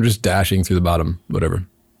like, I'm just dashing through the bottom, whatever.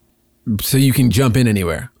 So you can jump in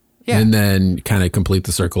anywhere. Yeah. And then kind of complete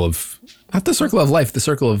the circle of, not the circle of life, the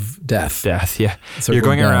circle of death. Death, yeah. You're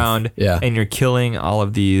going around and you're killing all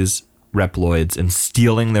of these Reploids and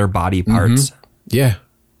stealing their body parts. Mm-hmm. Yeah.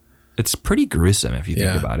 It's pretty gruesome if you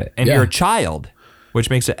think about it. And you're a child, which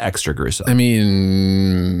makes it extra gruesome. I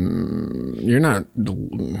mean, you're not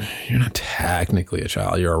technically a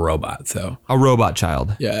child. You're a robot, so. A robot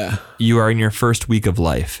child. Yeah. You are in your first week of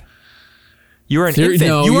life. You are an infant.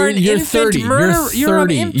 No, you are an you're infant 30. murderer. You're 30. You're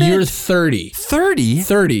an infant. You're 30. 30?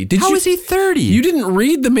 30. How is he 30? You didn't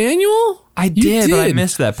read the manual? I did, but I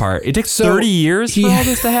missed that part. It took 30 years for all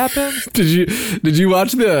this to happen? Did you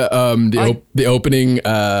watch the opening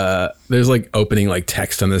there's like opening like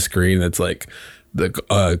text on the screen that's like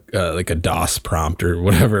like a DOS prompt or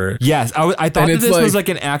whatever. Yes, I thought that this was like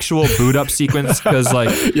an actual boot up sequence because like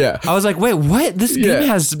I was like, wait, what? This game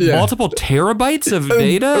has multiple terabytes of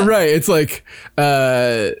data? Right. It's like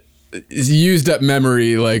used up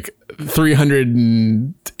memory like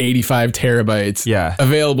 385 terabytes. Yeah.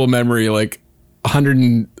 Available memory like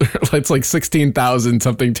 100, it's like 16,000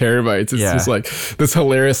 something terabytes. It's just like this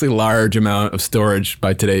hilariously large amount of storage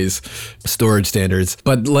by today's storage standards.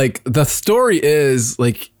 But like the story is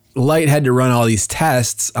like Light had to run all these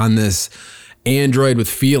tests on this android with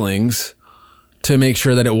feelings to make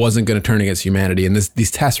sure that it wasn't going to turn against humanity. And these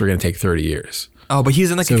tests were going to take 30 years. Oh, but he's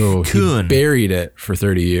in like a cocoon. He buried it for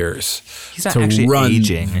 30 years. He's not actually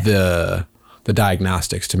aging. The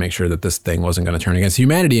diagnostics to make sure that this thing wasn't going to turn against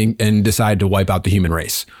humanity and decide to wipe out the human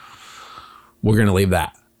race. We're going to leave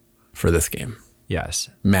that for this game.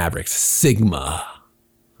 Yes. Mavericks, Sigma.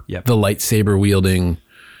 Yep. The lightsaber wielding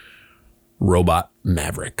robot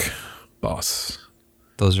Maverick boss.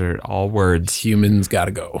 Those are all words. Humans got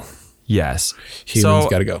to go. Yes. Humans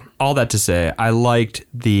got to go. All that to say, I liked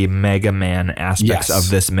the Mega Man aspects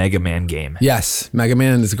of this Mega Man game. Yes. Mega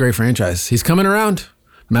Man is a great franchise. He's coming around.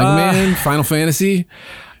 Mega Man, Final Fantasy.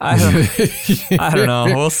 I don't know.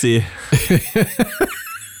 We'll see.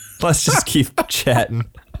 Let's just keep chatting.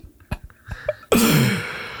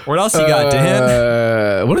 What else you got,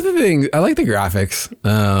 Dan? One of the things, I like the graphics.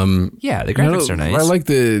 Yeah, the graphics are nice. I like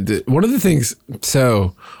the one of the things.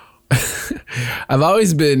 So I've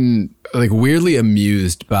always been like weirdly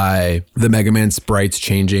amused by the Mega Man sprites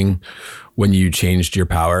changing when you changed your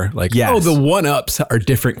power. Like, oh, the 1-ups are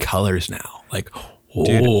different colors now. Like,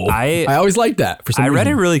 dude, I always liked that for some reason. I read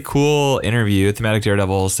a really cool interview. Thematic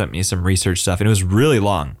Daredevil sent me some research stuff, and it was really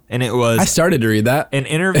long. And it was... I started to read that. An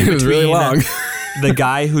interview it was really long. The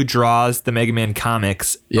guy who draws the Mega Man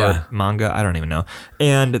comics or manga, I don't even know,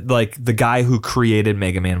 and like the guy who created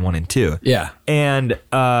Mega Man 1 and 2. Yeah. And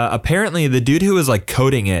apparently the dude who was like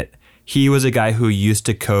coding it, he was a guy who used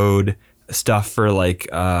to code stuff for like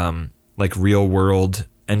real world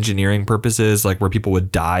engineering purposes, like where people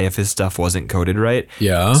would die if his stuff wasn't coded right.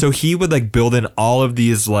 Yeah. So he would like build in all of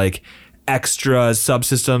these like extra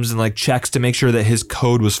subsystems and like checks to make sure that his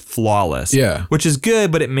code was flawless. Yeah. Which is good,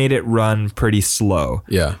 but it made it run pretty slow.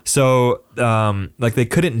 Yeah. So like they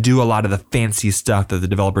couldn't do a lot of the fancy stuff that the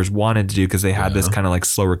developers wanted to do because they had this kind of like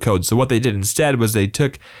slower code. So what they did instead was they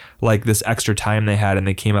took like this extra time they had and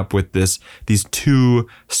they came up with these 2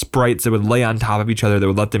 sprites that would lay on top of each other that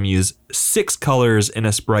would let them use 6 colors in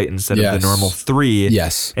a sprite instead of the normal 3.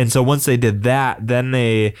 Yes. And so once they did that, then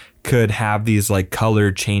they could have these like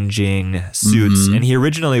color changing suits. And he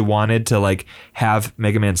originally wanted to like have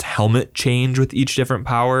Mega Man's helmet change with each different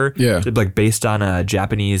power. Yeah. Like based on a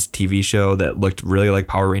Japanese TV show that looked really like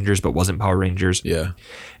Power Rangers but wasn't Power Rangers. Yeah.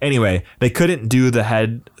 Anyway, they couldn't do the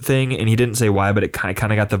head thing and he didn't say why, but it kind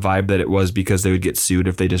of got the vibe that it was because they would get sued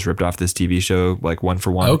if they just ripped off this TV show like one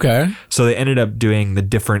for one. Okay. So they ended up doing the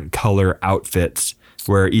different color outfits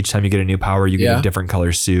where each time you get a new power, you get a different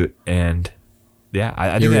color suit. And yeah,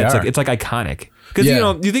 I think it's like iconic because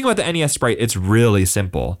you think about the NES sprite, it's really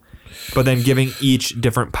simple, but then giving each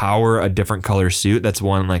different power a different color suit, that's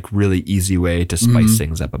one like really easy way to spice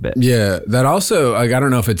things up a bit. Yeah, that also, like, I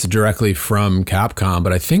don't know if it's directly from Capcom,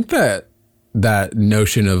 but I think that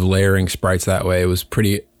notion of layering sprites that way was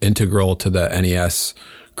pretty integral to the NES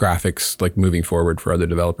graphics, like moving forward for other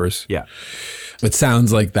developers. Yeah. It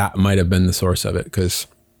sounds like that might have been the source of it because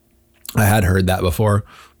I had heard that before,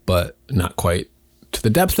 but not quite to the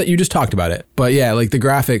depth that you just talked about it. But yeah, like the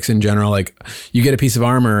graphics in general, like you get a piece of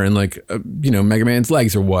armor and like, Mega Man's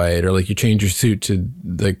legs are white, or like you change your suit to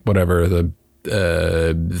like whatever, the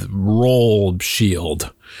roll shield.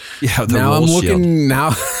 Yeah, the now roll I'm shield. looking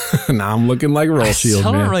now I'm looking like roll shield.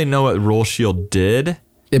 I don't really know what roll shield did.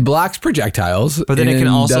 It blocks projectiles, but then it can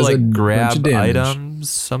also does like grab items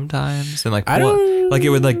sometimes, and like it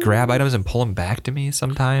would like grab items and pull them back to me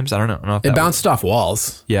sometimes. I don't know if it bounced off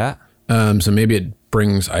walls. Yeah. So maybe it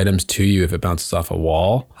brings items to you if it bounces off a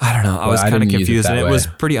wall. I don't know. I was kind of confused, and it was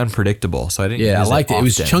pretty unpredictable. So I didn't. Yeah, I liked it. It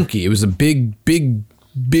was chunky. It was a big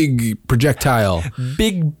projectile.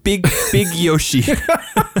 Big Yoshi.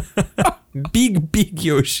 big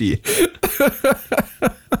Yoshi.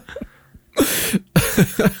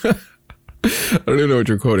 I don't even know what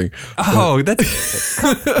you're quoting. Oh,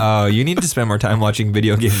 oh, you need to spend more time watching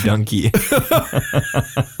Video Game Donkey.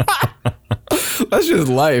 That's just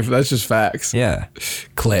life. That's just facts. Yeah.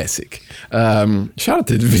 Classic. Shout out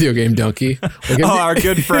to Video Game Donkey. Our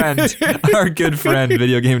good friend.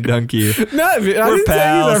 Video Game Donkey. I didn't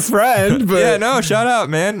say he's our friend, but yeah, no, shout out,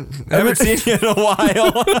 man. I haven't seen you in a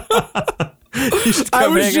while. I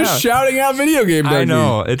was just shouting out Video Game Donkey. I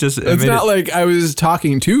know. It's not like I was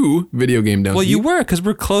talking to Video Game Donkey. Well, you were, because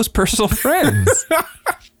we're close personal friends.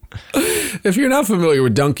 If you're not familiar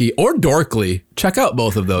with Donkey or Dorkly, check out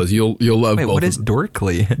both of those. You'll love both. What is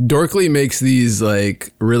Dorkly? Dorkly makes these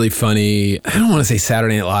like really funny, I don't want to say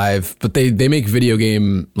Saturday Night Live, but they make video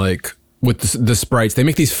game like with the sprites. They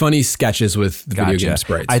make these funny sketches with the video game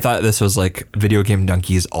sprites. I thought this was like Video Game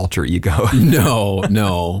Donkey's alter ego.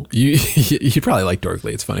 No. You probably like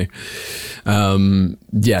Dorkly. It's funny.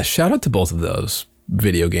 Yeah, shout out to both of those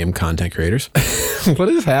video game content creators. What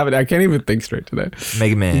is happening? I can't even think straight today.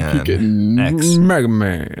 Mega Man X. Mega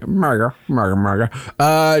Man.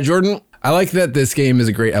 Jordan, I like that this game is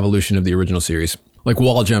a great evolution of the original series. Like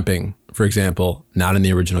wall jumping, for example, not in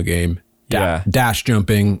the original game. Dash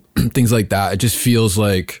jumping, things like that. It just feels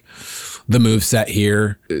like the moveset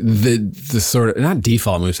here, the sort of, not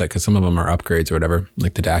default moveset, because some of them are upgrades or whatever,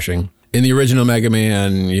 like the dashing. In the original Mega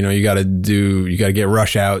Man, you got to get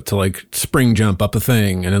Rush out to like spring jump up a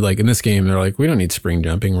thing. And like in this game, they're like, we don't need spring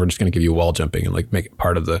jumping. We're just going to give you wall jumping and like make it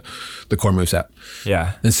part of the core moveset.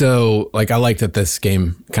 Yeah. And so like, I like that this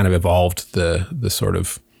game kind of evolved the sort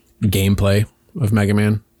of gameplay of Mega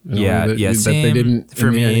Man. Yeah. That they didn't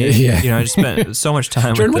for me. Yeah. I just spent so much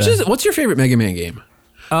time Jordan, what's your favorite Mega Man game?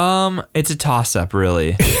 It's a toss up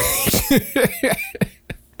really.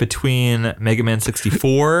 Between Mega Man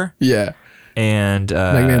 64 and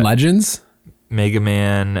Mega Man Legends? Mega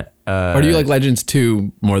Man... or do you like Legends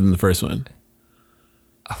 2 more than the first one?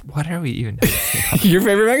 What are we even doing? Your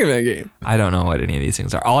favorite Mega Man game? I don't know what any of these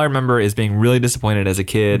things are. All I remember is being really disappointed as a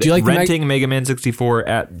kid, renting Mega Man 64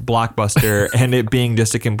 at Blockbuster and it being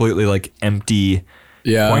just a completely like empty,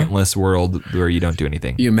 pointless world where you don't do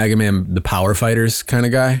anything. You Mega Man the Power Fighters kind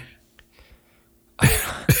of guy?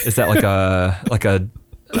 Is that like a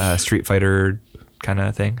Street Fighter kind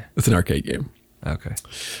of thing? It's an arcade game. Okay.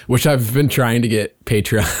 Which I've been trying to get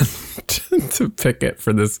Patreon to pick it for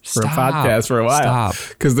a podcast for a while.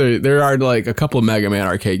 Because there are like a couple of Mega Man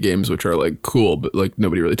arcade games which are like cool, but like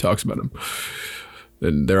nobody really talks about them.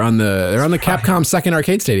 And they're on the Capcom second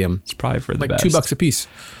arcade stadium. It's probably for the like best. $2 a piece.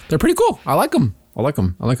 They're pretty cool. I like them.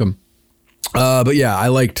 But yeah, I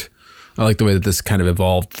liked I like the way that this kind of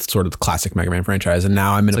evolved sort of the classic Mega Man franchise. And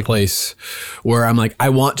now I'm in a place where I'm like, I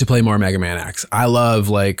want to play more Mega Man X. I love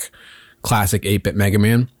like classic 8-bit Mega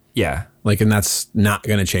Man. Yeah. Like, and that's not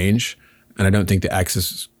going to change. And I don't think the X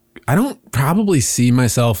is, I don't probably see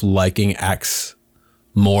myself liking X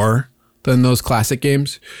more than those classic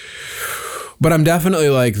games. But I'm definitely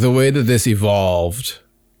like, the way that this evolved,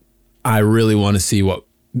 I really want to see what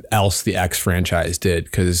else the X franchise did,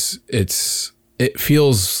 because it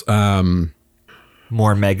feels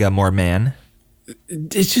more Mega, more man. It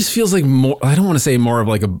just feels like more, I don't want to say more of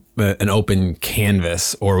like an open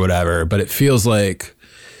canvas or whatever, but it feels like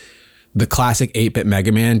the classic 8-bit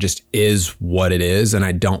Mega Man just is what it is, and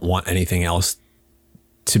I don't want anything else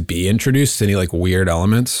to be introduced, any like weird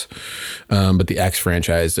elements. But the X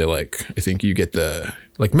franchise, they like, I think you get the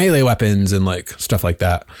like melee weapons and like stuff like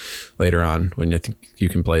that later on, when I think you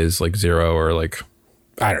can play as like Zero or like,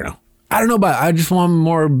 I don't know, but I just want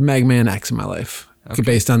more Mega Man X in my life. Okay.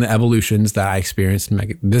 Based on the evolutions that I experienced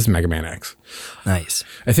in this Mega Man X. Nice.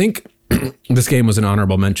 I think this game was an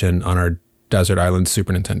honorable mention on our Desert Island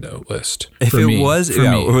Super Nintendo list. If it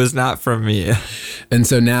was not from me. And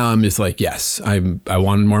so now I'm just like, yes, I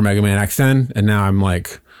wanted more Mega Man X10, and now I'm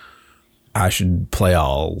like, I should play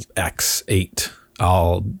all X8,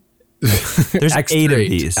 all. There's X8, 8 of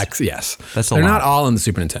these. Yes, that's a They're lot. not all on the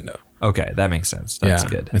Super Nintendo. Okay, that makes sense. That's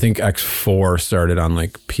good. I think X4 started on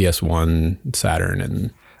like PS1, Saturn,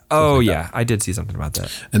 and I did see something about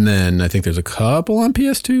that. And then I think there's a couple on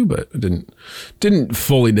PS2, but I didn't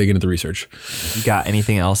fully dig into the research. You got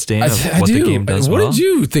anything else, Dan, of what the game does well? What did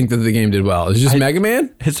you think that the game did well? It's just Mega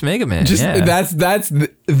Man? It's Mega Man, That's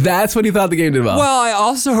what he thought the game did well. Well, I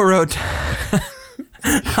also wrote...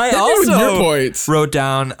 wrote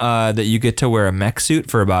down that you get to wear a mech suit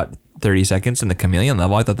for about 30 seconds in the Chameleon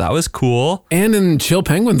level. I thought that was cool. And in Chill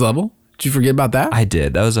Penguins level. Did you forget about that? I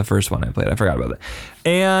did. That was the first one I played. I forgot about that.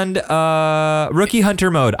 And Rookie Hunter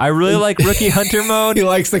mode. I really like Rookie Hunter mode. He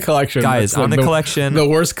likes the collection. Guys, on the collection. The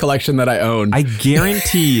worst collection that I own. I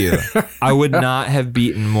guarantee you, I would not have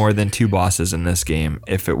beaten more than 2 bosses in this game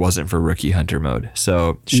if it wasn't for Rookie Hunter mode.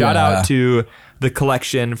 So shout out to the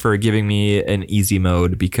collection for giving me an easy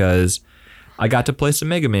mode, because I got to play some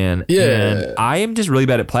Mega Man. Yeah. And I am just really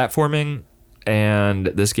bad at platforming. And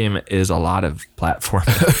this game is a lot of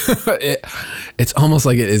platforming. It's almost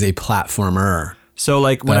like it is a platformer. So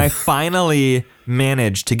like when I finally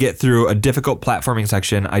manage to get through a difficult platforming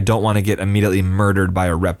section, I don't want to get immediately murdered by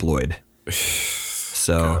a Reploid.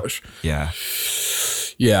 So, yeah.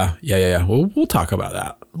 We'll talk about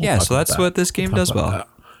that. So that's what this game does well. That.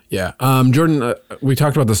 Yeah. Jordan, we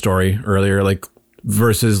talked about the story earlier, like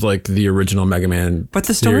versus like the original Mega Man. But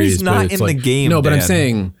the story's series, not in like, the game. No, but Dan. I'm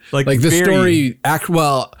saying like the story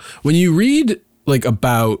well, when you read like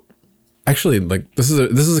about, actually, like this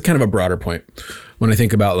is a kind of a broader point when I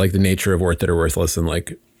think about like the nature of worth it or worthless and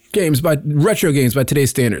like retro games by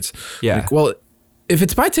today's standards. Yeah. Like, well, if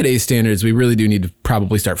it's by today's standards, we really do need to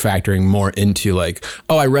probably start factoring more into like,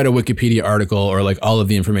 oh, I read a Wikipedia article, or like all of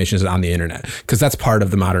the information is on the internet, because that's part of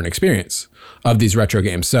the modern experience of these retro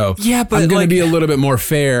games. So yeah, but I'm going like, to be a little bit more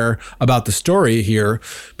fair about the story here,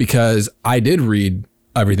 because I did read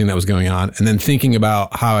everything that was going on, and then thinking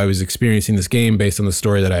about how I was experiencing this game based on the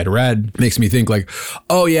story that I had read makes me think like,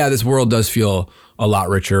 oh yeah, this world does feel a lot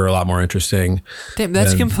richer, a lot more interesting. Damn,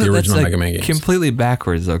 that's the original Mega Man games. Completely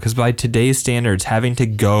backwards though, because by today's standards, having to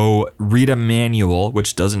go read a manual,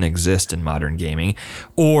 which doesn't exist in modern gaming,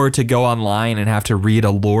 or to go online and have to read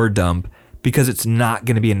a lore dump because it's not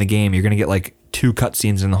going to be in the game. You're going to get like 2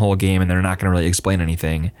 cutscenes in the whole game, and they're not going to really explain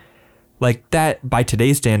anything. Like that, by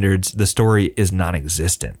today's standards, the story is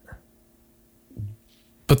non-existent.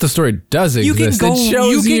 But the story does exist. You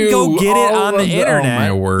can go get it on the internet. Oh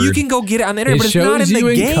my word! You can go get it on the internet, but it's not in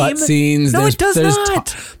the game. Cutscenes. No, it does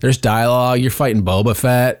not. There's dialogue. You're fighting Boba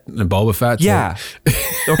Fett, and Boba Fett's yeah.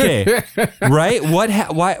 Okay. Right?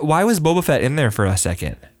 Why was Boba Fett in there for a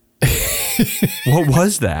second? What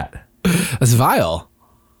was that? That's Vile.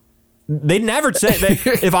 They never said that.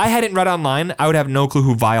 If I hadn't read online, I would have no clue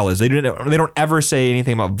who Vile is. They don't ever say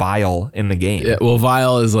anything about Vile in the game. Yeah, well,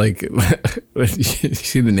 Vile is like you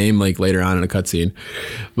see the name like later on in a cutscene.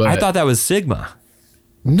 But I thought that was Sigma.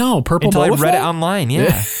 No, purple. Until Boba I read Fett? it online.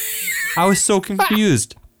 Yeah, I was so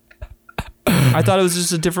confused. I thought it was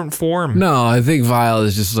just a different form. No, I think Vile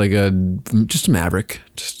is just like a maverick,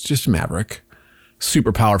 just a maverick,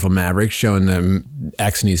 super powerful maverick, showing them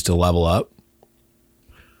X needs to level up.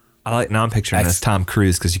 Now I'm picturing this Tom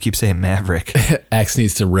Cruise, because you keep saying Maverick. X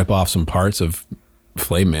needs to rip off some parts of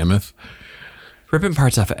Flame Mammoth. Ripping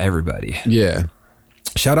parts off of everybody. Yeah.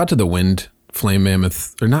 Shout out to the Wind Flame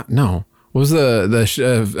Mammoth. Or not, no. What was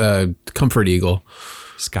the Comfort Eagle?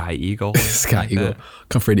 Sky Eagle. Sky Eagle. That.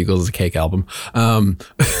 Comfort Eagle is a Cake album.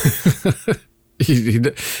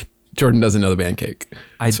 Jordan doesn't know the band Cake.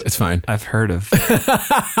 It's fine. I've heard of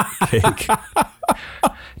Cake.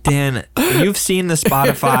 Dan, you've seen the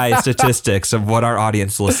Spotify statistics of what our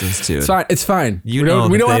audience listens to. It's fine. It's fine. We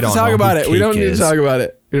don't have to talk about it. We don't need to talk about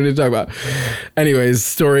it. Anyways,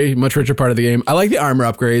 story, much richer part of the game. I like the armor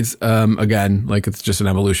upgrades. Again, like it's just an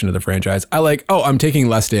evolution of the franchise. I'm taking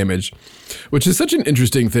less damage, which is such an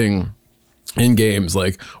interesting thing in games.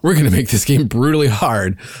 Like, we're going to make this game brutally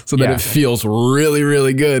hard so that it feels really,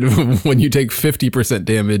 really good when you take 50%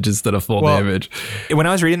 damage instead of full damage. When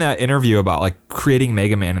I was reading that interview about like creating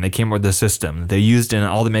Mega Man, and they came up with the system they used in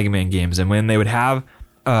all the Mega Man games, and when they would have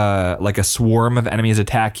like a swarm of enemies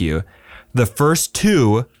attack you, the first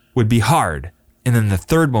two would be hard, and then the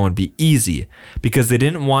third one would be easy, because they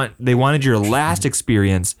wanted your last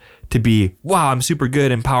experience to be, wow, I'm super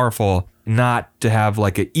good and powerful, not to have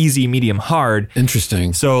like an easy, medium, hard.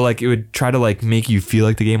 Interesting. So like it would try to like make you feel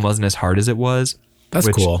like the game wasn't as hard as it was. That's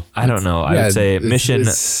cool. I don't know. I would say mission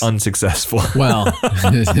unsuccessful. Well,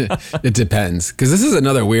 it depends. Because this is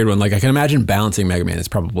another weird one. Like, I can imagine balancing Mega Man is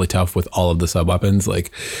probably tough with all of the sub-weapons.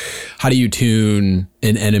 Like, how do you tune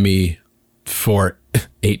an enemy for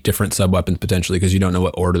 8 different sub-weapons potentially, because you don't know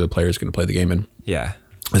what order the player is going to play the game in? Yeah.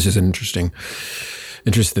 It's just an interesting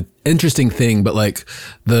thing. But like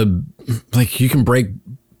you can break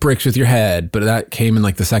bricks with your head, but that came in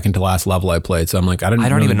like the second to last level I played. So I'm like, I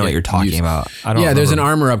don't even know what you're talking about. There's an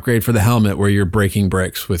armor upgrade for the helmet where you're breaking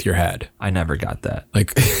bricks with your head. I never got that.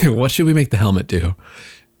 Like, what should we make the helmet do?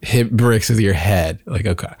 Hit bricks with your head. Like,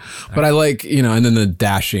 okay. But I like, and then the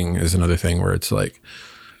dashing is another thing where it's like,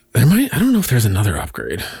 I don't know if there's another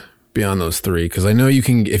upgrade beyond those 3. Cause I know you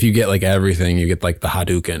can, if you get like everything, you get like the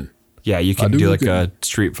Hadouken. Yeah, you can do like a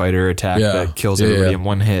Street Fighter attack that kills everybody in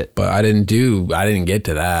one hit. But I didn't get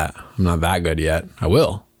to that. I'm not that good yet. I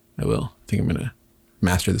will. I think I'm going to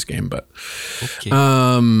master this game. But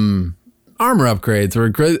armor upgrades were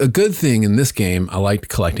a good thing in this game. I liked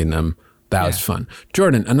collecting them. That was fun.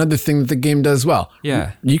 Jordan, another thing that the game does well.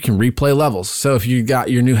 Yeah. You can replay levels. So if you got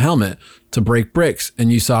your new helmet to break bricks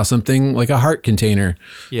and you saw something like a heart container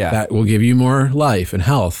that will give you more life and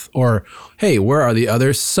health, or, hey, where are the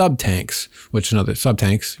other sub-tanks? Which another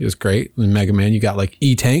sub-tanks is great. In Mega Man, you got like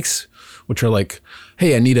E-tanks, which are like,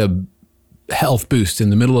 hey, I need a health boost in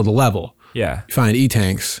the middle of the level. Yeah. You find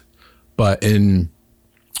E-tanks, but in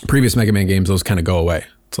previous Mega Man games, those kind of go away.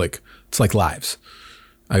 It's like lives.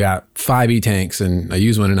 I got 5 E-tanks and I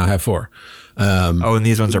use one and I have 4. And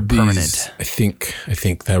these ones are permanent. I think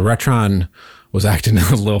the Retron was acting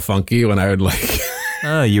a little funky when I would like...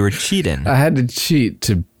 Oh, you were cheating. I had to cheat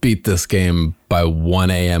to beat this game by 1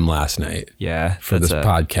 a.m. last night. Yeah. For this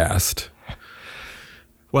podcast.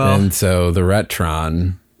 Well... And so the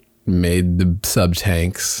Retron made the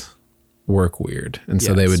sub-tanks work weird. And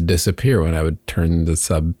so they would disappear when I would turn the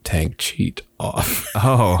sub-tank cheat off.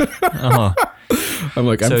 Oh. I'm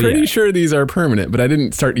like, I'm pretty sure these are permanent, but I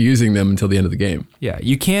didn't start using them until the end of the game. Yeah,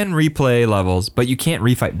 you can replay levels, but you can't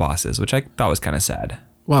refight bosses, which I thought was kind of sad.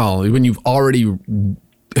 Well, when you've already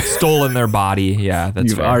stolen their body,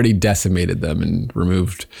 that's you've already decimated them and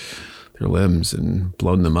removed their limbs and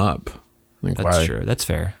blown them up. Like, that's true. That's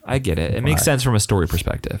fair. I get it. It makes sense from a story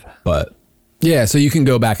perspective. But yeah, so you can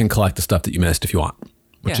go back and collect the stuff that you missed if you want,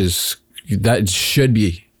 which is that should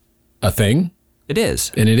be a thing. It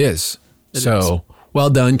is, and it is. Well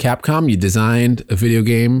done, Capcom. You designed a video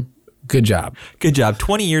game. Good job.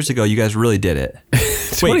 20 years ago, you guys really did it.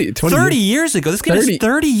 Wait, 30 years ago? This game is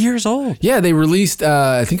 30 years old. Yeah, they released,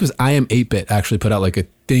 I think it was I Am 8-Bit actually put out like a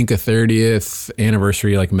 30th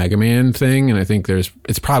anniversary like Mega Man thing. And I think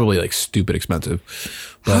it's probably like stupid expensive.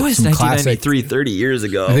 But how is 1993 30 years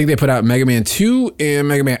ago? I think they put out Mega Man 2 and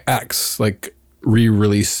Mega Man X, like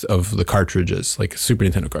re-release of the cartridges, like Super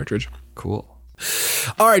Nintendo cartridge. Cool.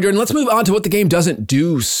 All right, Jordan, let's move on to what the game doesn't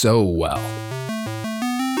do so well.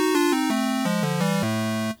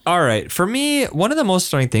 All right, for me, one of the most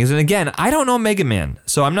stunning things, and again, I don't know Mega Man,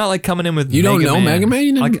 so I'm not like coming in with You don't know Mega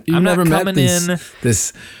Man? I'm never met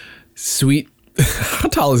this sweet... How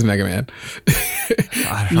tall is Mega Man?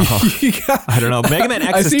 I don't know. Mega Man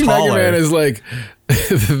X is taller. Mega Man is like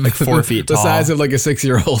 4 feet tall. The size of like a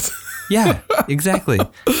 6-year-old. Yeah, exactly.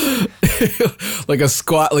 Like a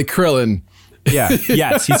squat, like Krillin. Yeah.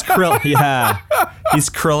 Yes, he's Krillin. Yeah.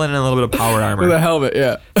 He's Krillin in a little bit of power armor. With a helmet,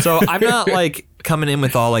 yeah. So I'm not like coming in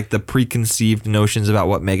with all like the preconceived notions about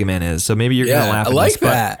what Mega Man is. So maybe you're going to laugh at this.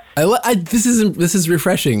 I like that. This is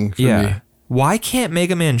refreshing for me. Why can't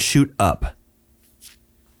Mega Man shoot up?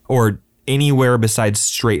 Or anywhere besides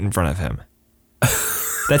straight in front of him.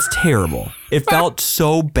 That's terrible. It felt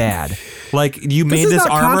so bad. Like you made this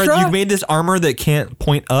armor. You made this armor that can't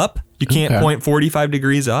point up. You can't point 45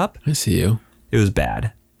 degrees up. I see you. It was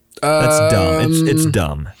bad. That's dumb. It's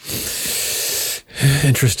dumb.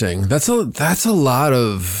 Interesting. That's a lot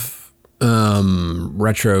of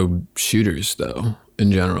retro shooters though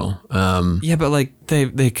in general. Yeah, but like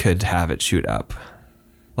they could have it shoot up.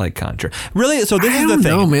 Like Contra. Really? So this is the thing.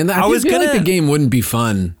 No, man. I feel like the game wouldn't be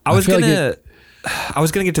fun. I was gonna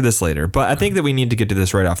get to this later, but I think that we need to get to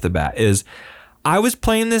this right off the bat. Is I was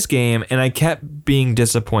playing this game and I kept being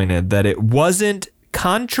disappointed that it wasn't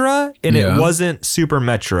Contra and it wasn't Super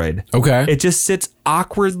Metroid. Okay. It just sits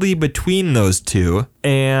awkwardly between those two.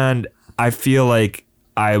 And I feel like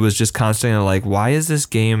I was just constantly like, why is this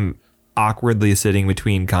game awkwardly sitting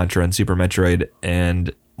between Contra and Super Metroid?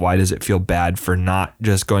 And why does it feel bad for not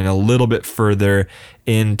just going a little bit further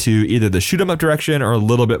into either the shoot 'em up direction or a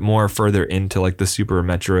little bit more further into like the Super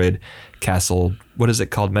Metroid Castle? What is it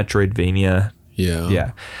called? Metroidvania. Yeah.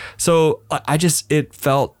 Yeah. So it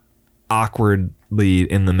felt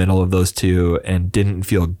awkwardly in the middle of those two and didn't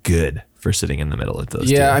feel good for sitting in the middle of those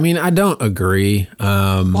two. Yeah, I mean, I don't agree.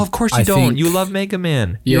 Well, of course you don't. You love Mega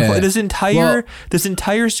Man. Yeah. This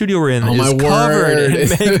entire studio we're in is covered in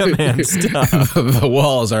Mega Man stuff. The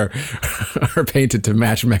walls are painted to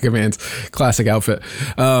match Mega Man's classic outfit.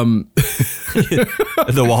 The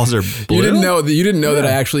walls are blue? You didn't know that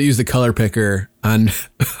I actually used the color picker on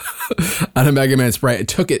a Mega Man sprite. I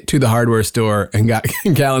took it to the hardware store and got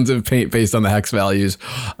gallons of paint based on the hex values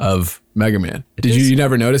of Mega Man. Did you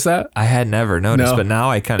never notice that? I had never noticed, but now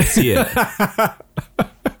I kind of see it.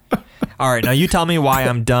 All right, now you tell me why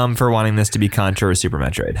I'm dumb for wanting this to be Contra or Super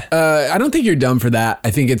Metroid. I don't think you're dumb for that. I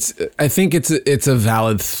think it's a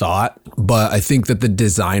valid thought, but I think that the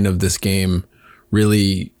design of this game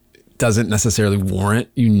really doesn't necessarily warrant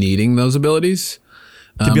you needing those abilities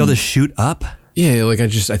to be able to shoot up. Yeah, like I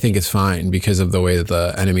think it's fine because of the way that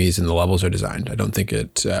the enemies and the levels are designed. I don't think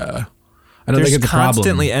it. I don't think it's a problem. There's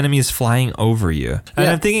constantly enemies flying over you. And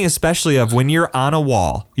I'm thinking especially of when you're on a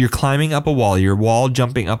wall, you're climbing up a wall, you're wall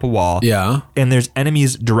jumping up a wall. Yeah. And there's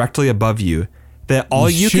enemies directly above you that all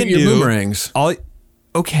you can do. Boomerangs.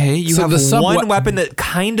 Okay, you have one weapon that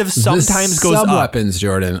kind of sometimes goes up. Sub-weapons,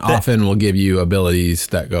 Jordan, often will give you abilities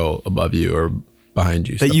that go above you or behind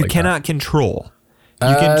you. That you cannot control.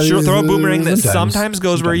 You can throw a boomerang that sometimes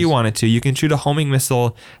goes where you want it to. You can shoot a homing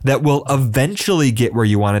missile that will eventually get where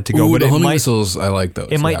you want it to go. But the homing missiles, I like those.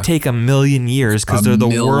 It might take 1,000,000 years because they're the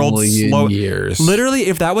world's slow. Literally,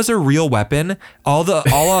 if that was a real weapon,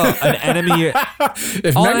 an enemy.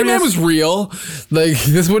 If Mega Man was real, like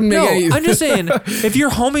this wouldn't make any. I'm just saying, if your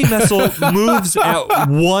homing missile moves at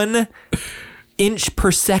 1 inch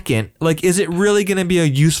per second, like, is it really going to be a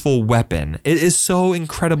useful weapon? It is so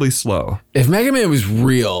incredibly slow. If Mega Man was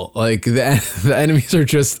real, like the enemies are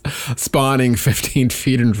just spawning 15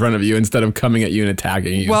 feet in front of you instead of coming at you and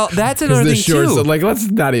attacking you. Well, that's another thing too. So, like, let's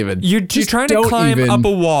not even. You're trying to climb up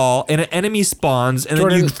a wall and an enemy spawns and then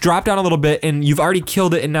you drop down a little bit and you've already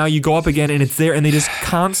killed it and now you go up again and it's there and they just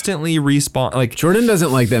constantly respawn. Like, Jordan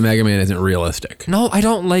doesn't like that Mega Man isn't realistic. No, I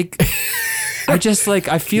don't like. I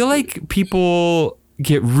feel like people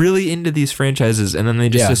get really into these franchises and then they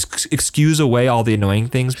just excuse away all the annoying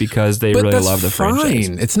things because they really love the franchise.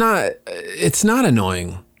 It's not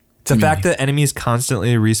annoying. The fact that enemies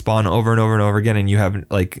constantly respawn over and over and over again and you have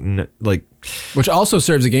like which also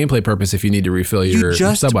serves a gameplay purpose if you need to refill your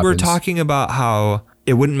sub-weapons. We're talking about how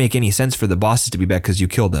it wouldn't make any sense for the bosses to be back because you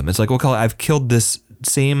killed them. It's like, well, I've killed this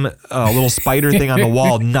same little spider thing on the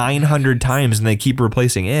wall 900 times and they keep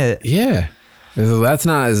replacing it. Yeah. That's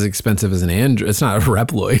not as expensive as an Android. It's not a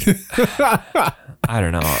Reploid. I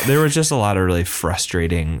don't know. There was just a lot of really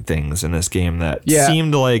frustrating things in this game that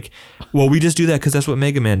seemed like, well, we just do that because that's what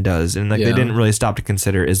Mega Man does. And like they didn't really stop to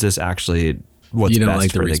consider, is this actually what's best for the game? You don't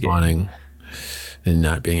like the respawning and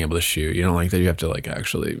not being able to shoot. You don't like that you have to like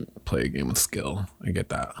actually play a game with skill. I get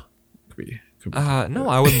that. No,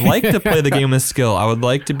 I would like to play the game with skill. I would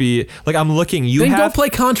like to be like, I'm looking. Go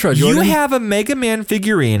play Contra, Jordan. You have a Mega Man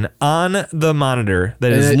figurine on the monitor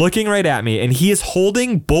that is looking right at me, and he is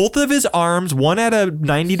holding both of his arms, one at a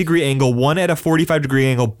 90-degree angle, one at a 45-degree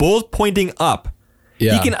angle, both pointing up.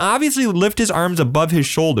 Yeah. He can obviously lift his arms above his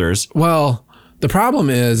shoulders. Well, the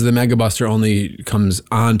problem is the Mega Buster only comes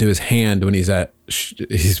onto his hand when he's got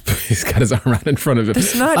his arm out in front of him.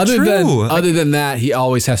 That's not true. Other than that, he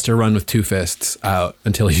always has to run with two fists out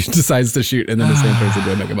until he decides to shoot, and then his hand turns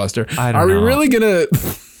into a Mega Buster. Are we really gonna?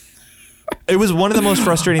 It was one of the most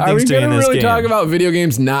frustrating things to me in this game. Are we really talk about video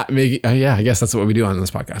games not making? Yeah, I guess that's what we do on this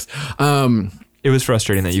podcast. it was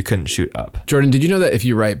frustrating that you couldn't shoot up. Jordan, did you know that if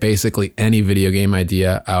you write basically any video game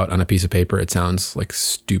idea out on a piece of paper, it sounds like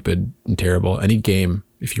stupid and terrible? Any game,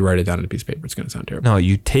 if you write it down on a piece of paper, it's going to sound terrible. No,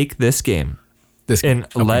 you take this game and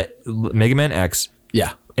let Mega Man X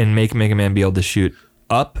and make Mega Man be able to shoot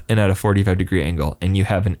up and at a 45-degree angle, and you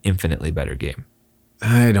have an infinitely better game.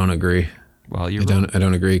 I don't agree. Well, I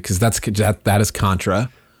don't agree, because that is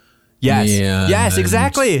Contra. Yes. Yes,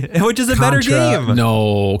 exactly. Which is a better game.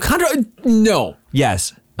 No. Contra, no.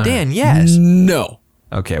 Yes. Dan, yes. No.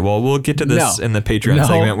 Okay, well, we'll get to this in the Patreon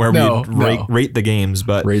segment where we rate the games,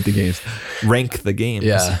 but rate the games. Rank the games.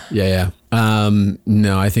 Yeah.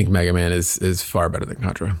 No, I think Mega Man is far better than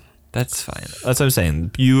Contra. That's fine. That's what I'm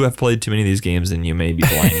saying. You have played too many of these games, and you may be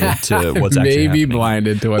blinded to what's actually happening.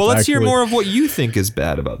 Blinded to what's Well, let's hear more of what you think is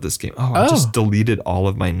bad about this game. I just deleted all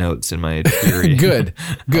of my notes in my theory. Good.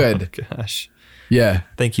 Oh, gosh. Yeah.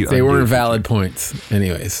 Thank you. They weren't valid points.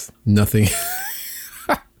 Anyways, nothing.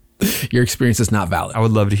 Your experience is not valid. I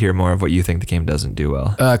would love to hear more of what you think the game doesn't do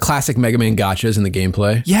well. Classic Mega Man gotchas in the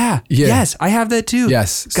gameplay. Yeah. Yes, I have that too.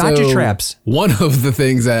 Yes. Gotcha traps. One of the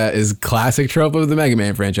things that is classic trope of the Mega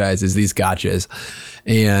Man franchise is these gotchas.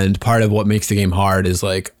 And part of what makes the game hard is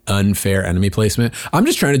like unfair enemy placement. I'm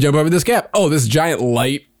just trying to jump over this gap. Oh, this giant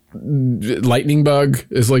lightning bug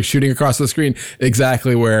is like shooting across the screen,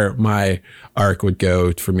 exactly where my arc would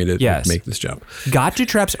go for me to make this jump. Gotcha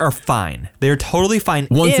traps are fine. They're totally fine.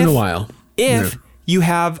 Once in a while. If you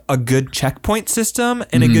have a good checkpoint system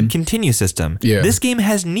and a good continue system. Yeah. This game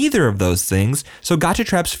has neither of those things, so gotcha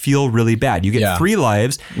traps feel really bad. You get 3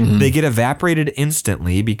 lives. They get evaporated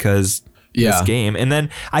instantly because this game. And then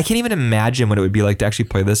I can't even imagine what it would be like to actually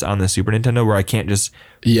play this on the Super Nintendo, where I can't just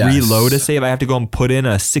reload a save. I have to go and put in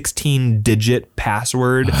a 16-digit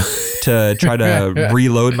password to try to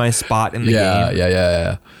reload my spot in the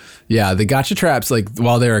game. Yeah, the gotcha traps, like,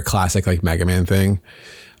 while they're a classic like Mega Man thing,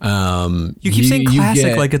 you keep saying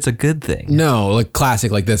classic like it's a good thing. No, like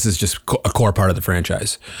classic, like this is just a core part of the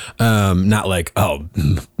franchise. Not like,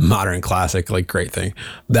 modern classic, like great thing.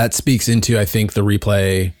 That speaks into, I think, the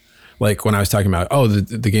replay. Like when I was talking about,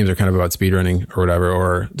 the games are kind of about speedrunning or whatever,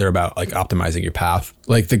 or they're about like optimizing your path.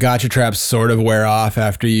 Like the gotcha traps sort of wear off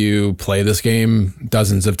after you play this game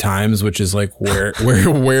dozens of times, which is like where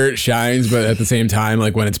it shines. But at the same time,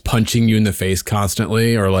 like when it's punching you in the face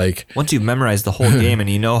constantly, or like once you've memorized the whole game and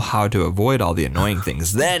you know how to avoid all the annoying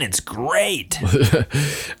things, then it's great.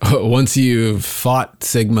 Once you've fought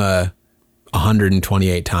Sigma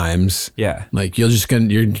 128 times, like you're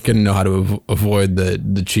gonna know how to avoid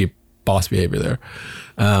the cheap boss behavior there.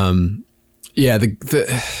 I don't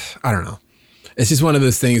know. It's just one of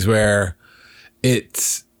those things where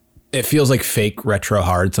it feels like fake retro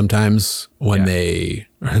hard sometimes when they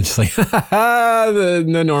are just like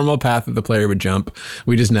the normal path that the player would jump.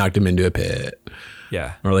 We just knocked him into a pit.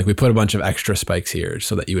 Yeah. Or like we put a bunch of extra spikes here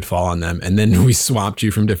so that you would fall on them, and then we swamped you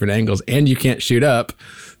from different angles, and you can't shoot up,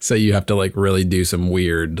 so you have to like really do some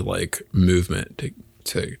weird like movement to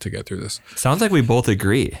get through this. Sounds like we both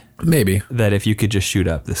agree. Maybe. That if you could just shoot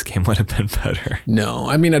up, this game would have been better. No,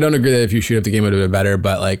 I mean, I don't agree that if you shoot up, the game would have been better,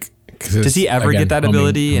 but like... Does he ever get that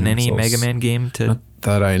ability in any Mega Man game? Not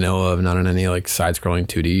that I know of, not in any like side-scrolling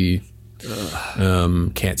 2D.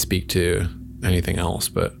 Can't speak to anything else,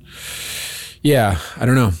 but yeah, I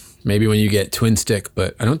don't know. Maybe when you get twin stick,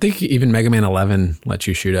 but I don't think even Mega Man 11 lets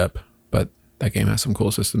you shoot up, but that game has some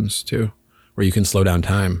cool systems too, where you can slow down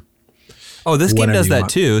time. Oh, this game does that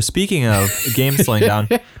too. Speaking of games slowing down,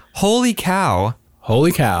 holy cow.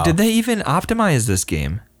 Did they even optimize this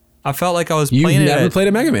game? I felt like I was playing it. You've never played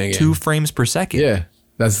a Mega Man game. 2 frames per second. Yeah.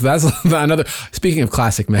 That's another. Speaking of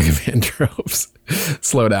classic Mega Man tropes,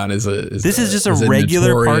 slowdown is just a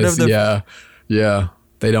regular part of the. Yeah.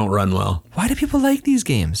 They don't run well. Why do people like these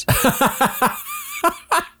games?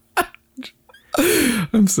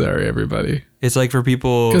 I'm sorry, everybody. It's like for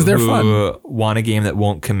people who want a game that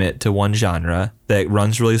won't commit to one genre, that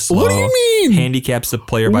runs really slow. What do you mean? Handicaps the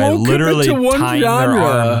player by literally tying their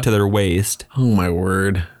arm to their waist. Oh my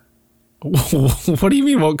word. What do you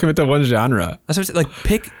mean won't commit to one genre? That's what I'm saying. Like,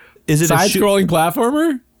 pick, is it side-scrolling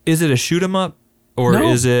platformer? Is it a shoot 'em up, or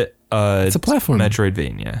is it it's a platform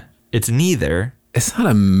Metroidvania? It's neither. It's not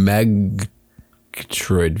a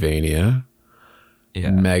Metroidvania. Yeah.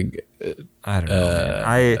 I don't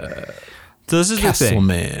know. So this is the thing.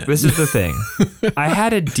 This is the thing. I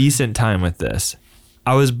had a decent time with this.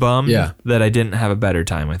 I was bummed that I didn't have a better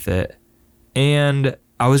time with it. And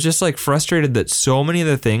I was just like frustrated that so many of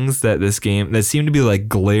the things that this game that seem to be like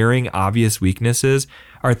glaring obvious weaknesses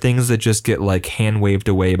are things that just get like hand waved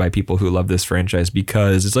away by people who love this franchise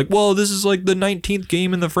because it's like, well, this is like the 19th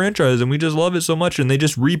game in the franchise and we just love it so much, and they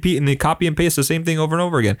just repeat and they copy and paste the same thing over and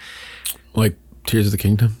over again. Like Tears of the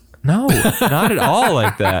Kingdom? No, not at all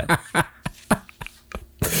like that.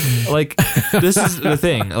 Like, this is the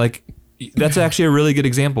thing. Like, that's actually a really good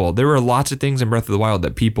example. There were lots of things in Breath of the Wild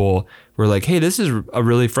that people were like, hey, this is a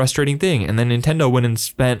really frustrating thing. And then Nintendo went and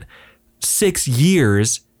spent 6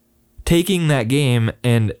 years taking that game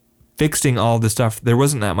and fixing all the stuff. There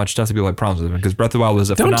wasn't that much stuff that people had problems with because Breath of the Wild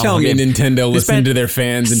was a phenomenal game. Don't tell me Nintendo listened to their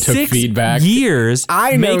fans and took feedback. 6 years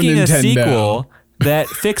making Nintendo. A sequel that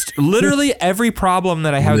fixed literally every problem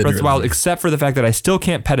that I have with Breath of the Wild, except for the fact that I still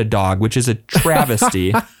can't pet a dog, which is a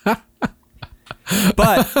travesty.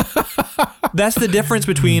 But that's the difference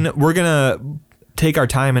between we're going to take our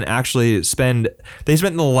time and actually they spent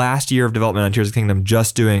the last year of development on Tears of the Kingdom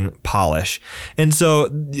just doing polish. And so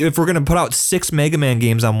if we're going to put out 6 Mega Man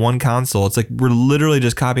games on one console, it's like we're literally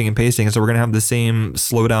just copying and pasting. And so we're going to have the same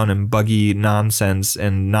slowdown and buggy nonsense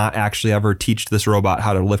and not actually ever teach this robot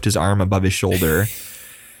how to lift his arm above his shoulder.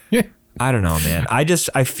 I don't know, man.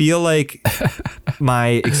 I feel like my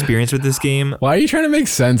experience with this game. Why are you trying to make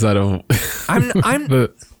sense out of?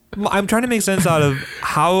 I'm trying to make sense out of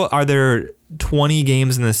how are there 20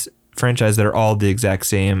 games in this franchise that are all the exact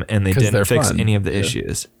same and they didn't fix fun. any of the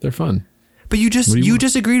issues. They're fun. But you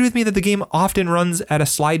just agreed with me that the game often runs at a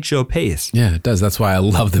slideshow pace. Yeah, it does. That's why I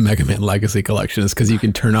love the Mega Man Legacy Collection, is because you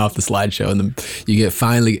can turn off the slideshow and then you get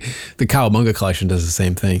finally the Cowabunga Collection does the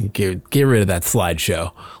same thing. Get rid of that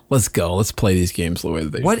slideshow. Let's go. Let's play these games the way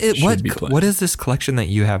that they should be played. What is this collection that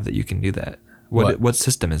you have that you can do that? What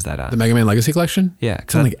system is that on? The Mega Man Legacy Collection? Yeah,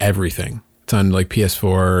 it's on like everything. It's on like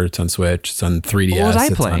PS4. It's on Switch. It's on 3DS. What was I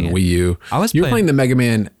it's playing? on Wii U. You were playing the Mega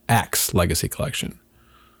Man X Legacy Collection.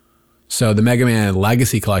 So the Mega Man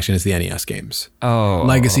Legacy Collection is the NES games. Oh.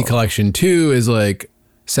 Legacy Collection 2 is like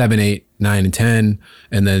 7, 8, 9, and 10.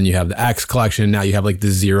 And then you have the X Collection. Now you have like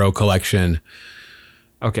the Zero Collection.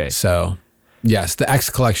 Okay. So, yes, the X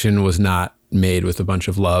Collection was not made with a bunch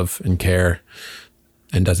of love and care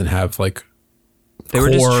and doesn't have like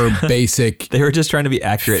basic. They were just trying to be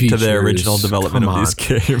accurate to the original development of these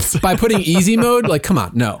games. By putting easy mode, like, come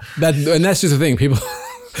on, no. And that's just the thing. People...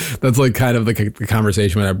 That's like kind of the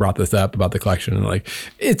conversation when I brought this up about the collection, and like,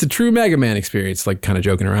 it's a true Mega Man experience, like kind of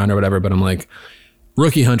joking around or whatever. But I'm like,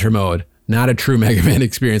 Rookie Hunter mode, not a true Mega Man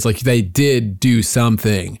experience. Like they did do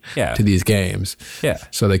something to these games. Yeah.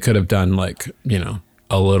 So they could have done like, you know,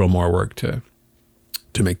 a little more work to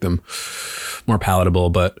make them more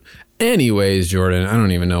palatable. But anyways, Jordan, I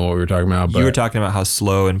don't even know what we were talking about. But you were talking about how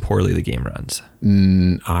slow and poorly the game runs.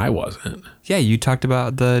 I wasn't. Yeah, you talked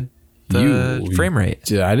about the frame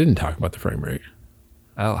rate. Yeah, I didn't talk about the frame rate.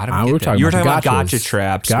 Oh, I don't get that. You were talking about gotcha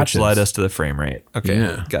traps, which led us to the frame rate. Okay,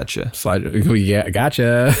 yeah. Gotcha. Yeah,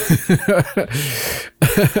 gotcha.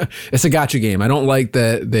 It's a gotcha game. I don't like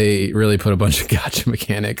that they really put a bunch of gotcha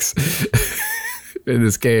mechanics in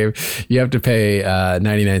this game. You have to pay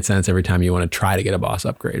 99 cents every time you want to try to get a boss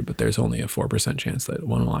upgrade, but there's only a 4% chance that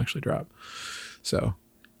one will actually drop. So,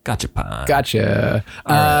 gotcha. Gotcha.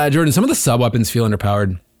 Right. Jordan, some of the sub weapons feel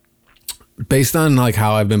underpowered. Based on like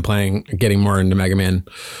how I've been playing, getting more into Mega Man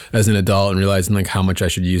as an adult and realizing like how much I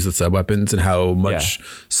should use the sub weapons and how much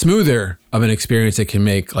smoother of an experience it can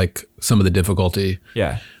make like some of the difficulty.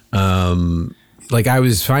 Yeah. Like I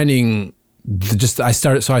was finding I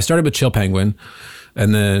started with Chill Penguin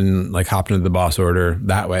and then like hopped into the boss order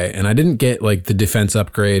that way. And I didn't get like the defense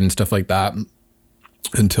upgrade and stuff like that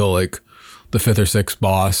until like the 5th or 6th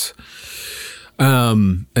boss.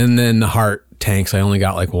 And then the heart tanks, I only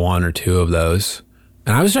got like 1 or 2 of those.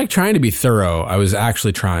 And I was like trying to be thorough. I was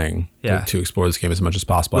actually trying to explore this game as much as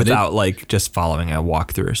possible. Without like just following a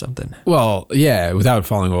walkthrough or something. Well, yeah, without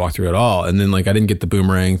following a walkthrough at all. And then like I didn't get the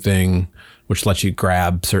boomerang thing, which lets you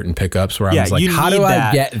grab certain pickups where I was like, how do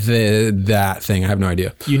I get that thing? I have no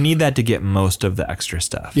idea. You need that to get most of the extra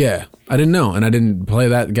stuff. Yeah, I didn't know. And I didn't play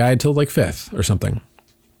that guide till like 5th or something.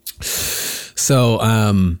 So,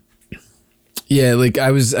 yeah, like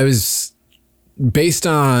I was based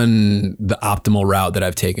on the optimal route that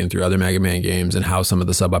I've taken through other Mega Man games and how some of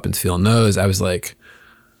the sub weapons feel in those, I was like,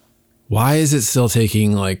 why is it still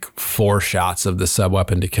taking like 4 shots of the sub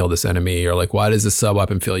weapon to kill this enemy? Or like, why does the sub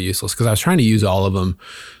weapon feel useless? Because I was trying to use all of them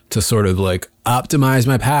to sort of like optimize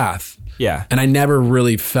my path. Yeah. And I never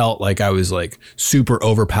really felt like I was like super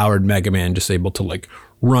overpowered Mega Man, just able to like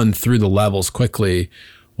run through the levels quickly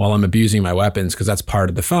while I'm abusing my weapons. Because that's part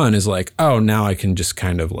of the fun is like, oh, now I can just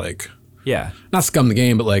kind of like, not scum the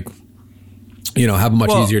game, but like have a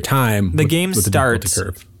much easier time. The game starts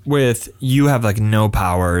with you have like no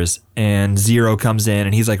powers, and Zero comes in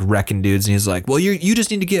and he's like wrecking dudes, and he's like, well, you just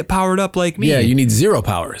need to get powered up like me. Yeah, you need 0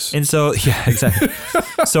 powers. And so, yeah, exactly.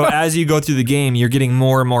 So as you go through the game, you're getting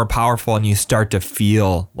more and more powerful, and you start to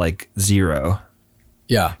feel like Zero.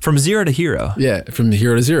 Yeah. From zero to hero. Yeah, from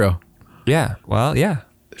hero to zero. Yeah, well, yeah.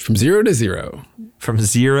 From 0 to 0. From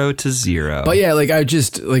 0 to 0. But yeah,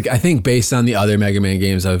 I think based on the other Mega Man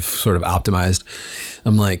games I've sort of optimized,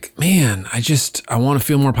 I'm like, man, I want to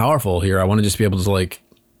feel more powerful here. I want to just be able to like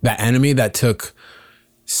that enemy that took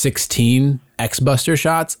 16 X-Buster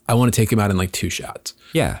shots. I want to take him out in like 2 shots.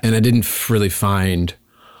 Yeah. And I didn't really find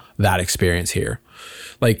that experience here.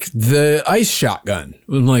 Like the ice shotgun,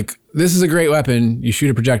 I'm like, this is a great weapon. You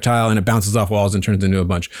shoot a projectile and it bounces off walls and turns into a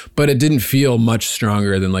bunch, but it didn't feel much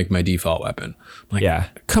stronger than like my default weapon. I'm like, yeah,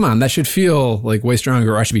 come on, that should feel like way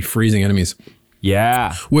stronger, or I should be freezing enemies.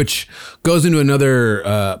 Yeah. Which goes into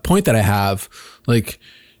another point that I have. Like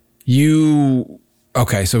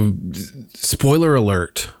okay, so spoiler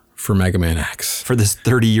alert for Mega Man X. For this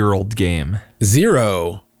 30-year-old game.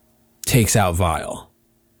 Zero takes out Vile,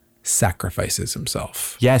 sacrifices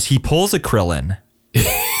himself. Yes, he pulls a Krillin.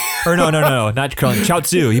 Or no, not Krillin.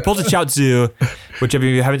 Chaozu. He pulls a Chaozu, which if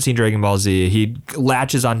you haven't seen Dragon Ball Z, he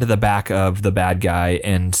latches onto the back of the bad guy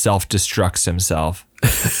and self-destructs himself.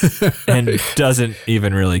 And doesn't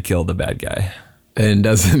even really kill the bad guy. And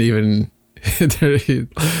doesn't even... and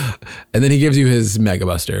then he gives you his Mega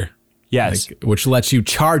Buster. Yes. Which lets you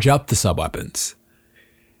charge up the sub-weapons.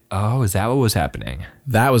 Oh, is that what was happening?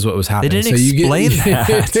 That was what was happening. They didn't explain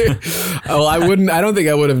that. Well, I don't think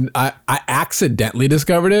I would have. I accidentally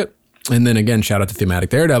discovered it. And then again, shout out to Thematic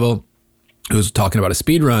Daredevil, who was talking about a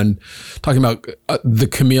speed run, talking about the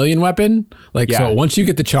chameleon weapon. So once you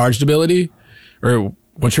get the charged ability, or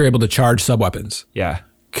once you're able to charge sub-weapons,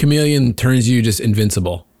 chameleon turns you just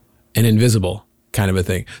invincible and invisible kind of a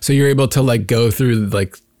thing. So you're able to like go through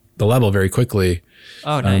like the level very quickly.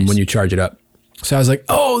 Oh, nice. When you charge it up. So I was like,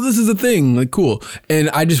 oh, this is a thing, like cool. And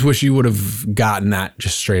I just wish you would have gotten that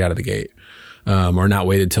just straight out of the gate. Or not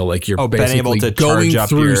waited till like you're basically able to going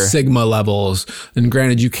through Sigma levels. And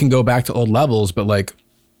granted, you can go back to old levels, but like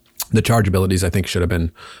the charge abilities I think should have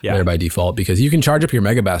been there by default, because you can charge up your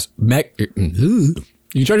you can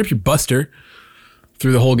charge up your Buster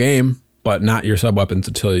through the whole game, but not your sub weapons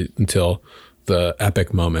until the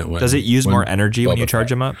epic moment. Does it use more energy when you charge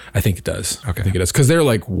them up? I think it does. Okay. I think it does, because they're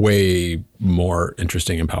like way more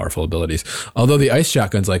interesting and powerful abilities. Although the ice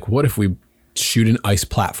shotgun's like, what if we shoot an ice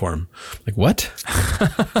platform? Like what?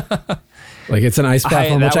 Like it's an ice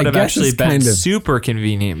platform, which I guess is kind of super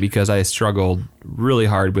convenient, because I struggled really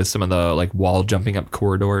hard with some of the like wall jumping up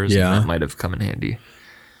corridors. Yeah, and that might have come in handy.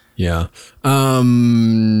 Yeah. I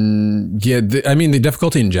mean the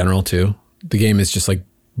difficulty in general too. The game is just like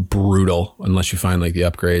brutal unless you find like the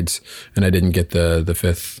upgrades, and I didn't get the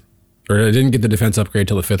fifth, or I didn't get the defense upgrade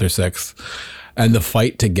till the 5th or 6th, and the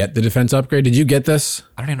fight to get the defense upgrade. Did you get this?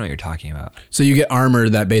 I don't even know what you're talking about. So you get armor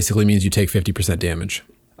that basically means you take 50% damage.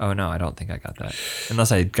 Oh no, I don't think I got that,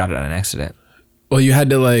 unless I got it on an accident. Well, you had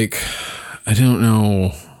to like, I don't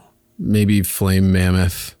know, maybe Flame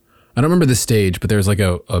Mammoth. I don't remember the stage, but there's like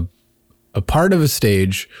a part of a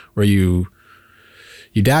stage where you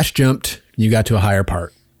dash jumped, you got to a higher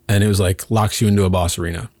part, and it was like locks you into a boss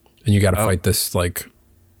arena, and you got to fight this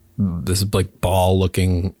ball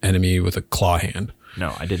looking enemy with a claw hand.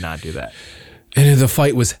 No, I did not do that. And the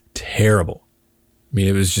fight was terrible. I mean,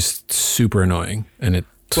 it was just super annoying, and it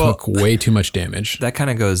took way too much damage. That kind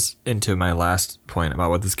of goes into my last point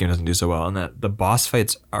about what this game doesn't do so well, and that the boss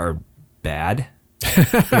fights are bad.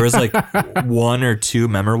 There was like 1 or 2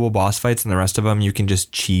 memorable boss fights, and the rest of them you can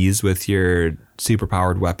just cheese with your super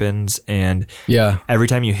powered weapons. And every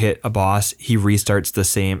time you hit a boss, he restarts the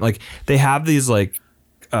same. Like they have these like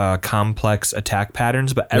complex attack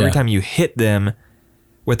patterns, but every time you hit them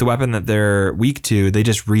with the weapon that they're weak to, they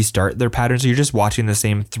just restart their pattern. So you're just watching the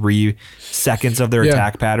same 3 seconds of their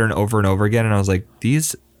attack pattern over and over again. And I was like,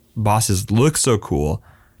 these bosses look so cool.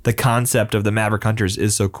 The concept of the Maverick Hunters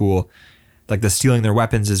is so cool. Like the stealing their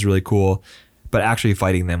weapons is really cool, but actually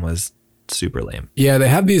fighting them was super lame. Yeah, they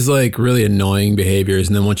have these like really annoying behaviors,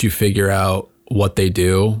 and then once you figure out what they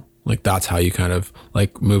do, like that's how you kind of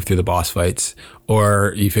like move through the boss fights,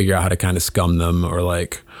 or you figure out how to kind of scum them, or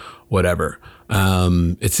like whatever.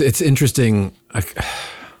 It's interesting.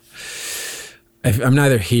 I'm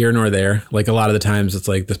neither here nor there. Like a lot of the times it's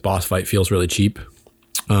like this boss fight feels really cheap,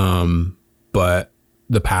 but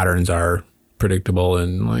the patterns are predictable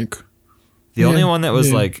and like... The only one that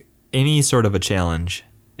was like any sort of a challenge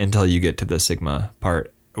until you get to the Sigma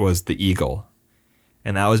part was the eagle.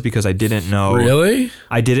 And that was because I didn't know. Really?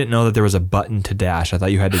 I didn't know that there was a button to dash. I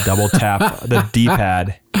thought you had to double tap the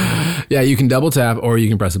D-pad. Yeah, you can double tap or you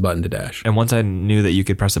can press a button to dash. And once I knew that you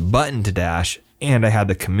could press a button to dash, and I had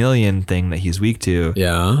the chameleon thing that he's weak to,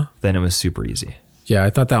 then it was super easy. Yeah, I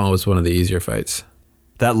thought that one was one of the easier fights.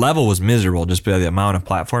 That level was miserable just by the amount of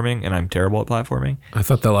platforming, and I'm terrible at platforming. I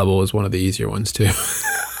thought that level was one of the easier ones too.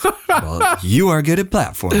 Well, you are good at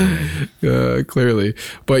platforming. Clearly.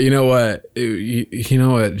 But you know what? You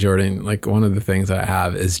know what, Jordan? Like, one of the things that I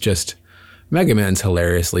have is just Mega Man's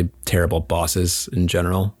hilariously terrible bosses in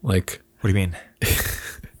general. Like, what do you mean?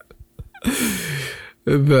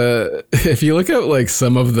 If you look at like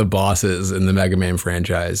some of the bosses in the Mega Man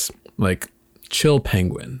franchise, like Chill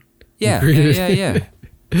Penguin. Yeah.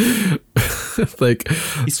 Like,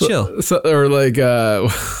 he's chill. Or like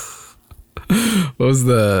what was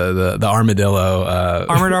the armadillo?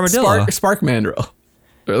 Armored armadillo. Spark Mandrill.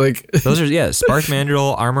 Or like those are Spark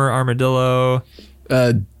Mandrill, armadillo,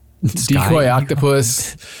 decoy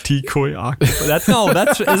octopus. Decoy octopus.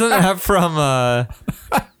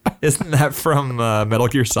 Isn't that from Metal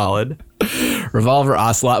Gear Solid? Revolver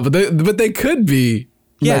Ocelot, but they could be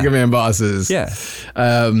Mega Man bosses. Yeah.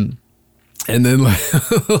 And then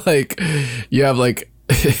like you have like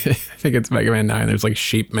I think it's Mega Man 9. There's like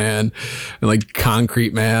Sheep Man and like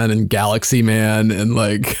Concrete Man and Galaxy Man and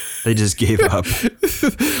like they just gave up.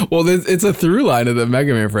 Well, it's a through line of the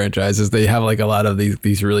Mega Man franchise is they have like a lot of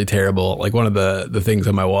these really terrible, like one of the things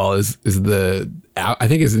on my wall is I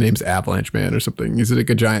think his name's Avalanche Man or something. He's like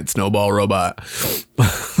a giant snowball robot.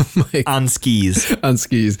 Like, on skis. On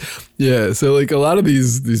skis. Yeah. So like a lot of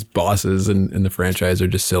these bosses in the franchise are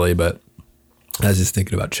just silly, but I was just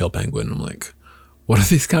thinking about Chill Penguin. I'm like, what are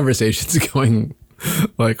these conversations going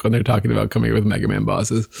like when they're talking about coming up with Mega Man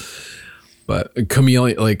bosses? But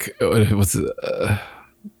Chameleon, like, what's I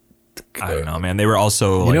don't know, man. They were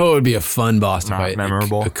also, you know, it would be a fun boss to fight.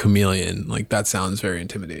 Memorable. A chameleon. Like, that sounds very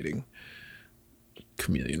intimidating.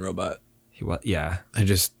 Chameleon robot. Yeah. I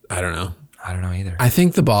don't know. I don't know either. I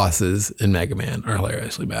think the bosses in Mega Man are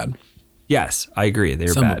hilariously bad. Yes, I agree.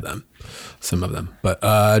 They're bad. Some of them. But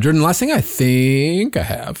Jordan, the last thing I think I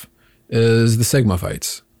have is the Sigma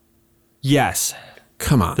fights. Yes.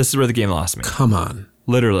 Come on. This is where the game lost me. Come on.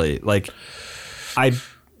 Literally. Like, I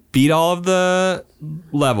beat all of the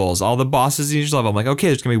levels, all the bosses in each level. I'm like, okay,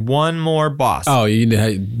 there's going to be one more boss. Oh,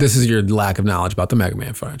 this is your lack of knowledge about the Mega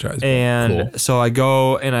Man franchise. And so I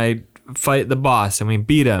go and I fight the boss and we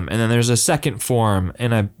beat him. And then there's a second form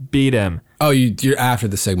and I beat him. Oh, you're after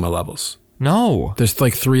the Sigma levels. No. There's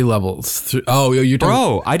like 3 levels. You're talking...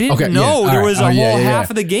 Bro, I didn't know there was a whole half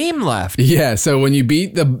of the game left. Yeah, so when you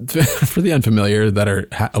beat for the unfamiliar that are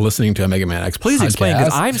listening to a Mega Man X Please explain,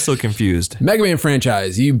 because I'm so confused. Mega Man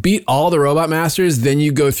franchise, you beat all the Robot Masters, then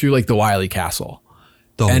you go through like the Wily Castle.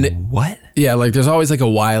 What? Yeah, like there's always like a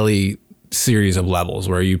Wily series of levels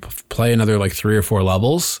where you play another like 3 or 4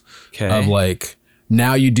 levels of like...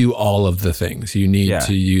 Now you do all of the things. You need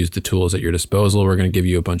to use the tools at your disposal. We're going to give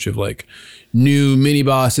you a bunch of like new mini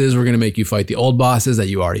bosses. We're going to make you fight the old bosses that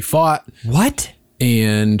you already fought. What?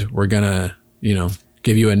 And we're going to,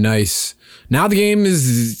 give you a nice... Now the game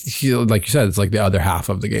is, like you said, it's like the other half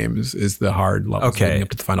of the game is the hard levels leading up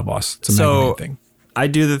to the final boss. It's a Mega Man thing. I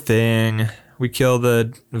do the thing. We kill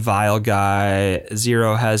the Vile guy.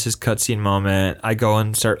 Zero has his cutscene moment. I go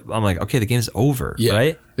and start... I'm like, okay, the game's over,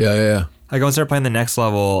 right? Yeah. I go and start playing the next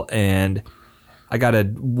level, and I got to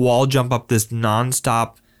wall jump up this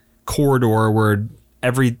nonstop corridor where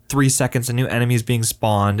every 3 seconds a new enemy is being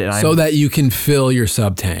spawned. And so that you can fill your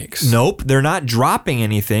sub tanks. Nope, they're not dropping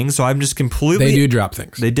anything, so I'm just completely... They do drop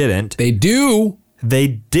things. They didn't. They do. They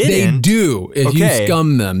didn't. They do. If you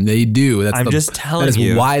scum them, they do. I'm just telling you.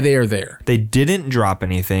 That is why they are there. They didn't drop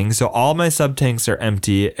anything, so all my sub tanks are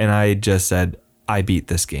empty, and I just said, I beat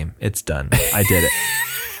this game. It's done. I did it.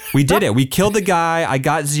 We did it. We killed the guy. I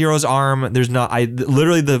got Zero's arm.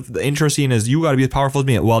 Literally the intro scene is, you got to be as powerful as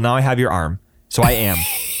me. Well, now I have your arm. So I am.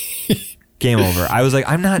 Game over. I was like,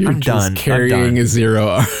 I'm done. Carrying a Zero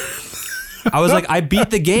arm. I was like, I beat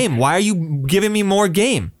the game. Why are you giving me more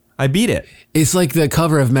game? I beat it. It's like the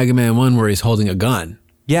cover of Mega Man 1 where he's holding a gun.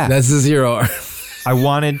 Yeah. That's the Zero arm. I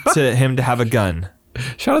wanted him to have a gun.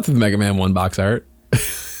 Shout out to the Mega Man 1 box art.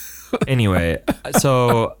 Anyway,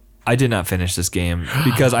 so... I did not finish this game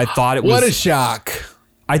because I thought it was... What a shock.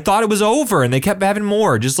 I thought it was over and they kept having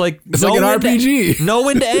more. Just like... It's like an RPG. Know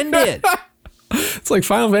when to end it. It's like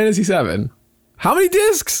Final Fantasy VII. How many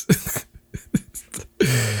discs?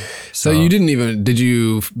 So you did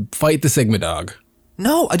you fight the Sigma dog?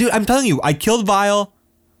 No, dude, I'm telling you, I killed Vile.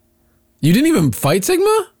 You didn't even fight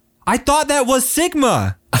Sigma? I thought that was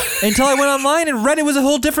Sigma. until I went online and read it was a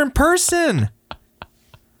whole different person.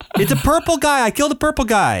 It's a purple guy. I killed a purple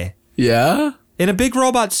guy. Yeah? In a big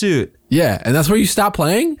robot suit. Yeah, and that's where you stopped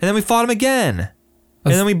playing? And then we fought him again.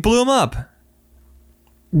 And then we blew him up.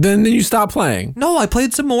 Then you stopped playing? No, I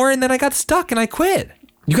played some more and then I got stuck and I quit.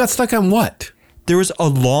 You got stuck on what? There was a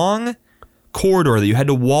long corridor that you had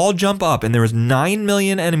to wall jump up, and there was 9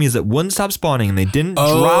 million enemies that wouldn't stop spawning, and they didn't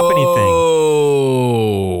drop anything.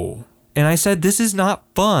 Oh. And I said, this is not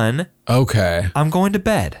fun. Okay. I'm going to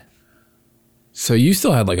bed. So you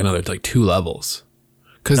still had like another like 2 levels.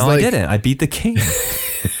 No, I didn't. I beat the king.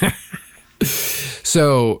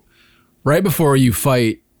 So right before you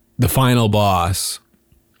fight the final boss,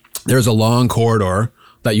 there's a long corridor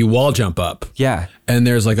that you wall jump up. Yeah. And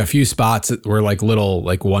there's like a few spots where like little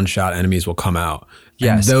like one-shot enemies will come out.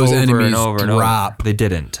 Yes, and those over enemies and over drop. And over. They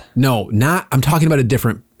didn't. No, not. I'm talking about a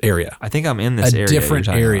different area. I think I'm in this area. A different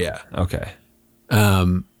area. About. Okay.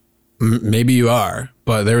 Maybe you are,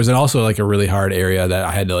 but there was also like a really hard area that I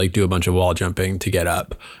had to like do a bunch of wall jumping to get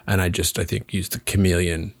up, and I think used the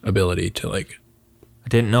chameleon ability to like. I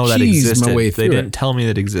didn't know that existed. They didn't tell me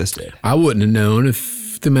that existed. I wouldn't have known if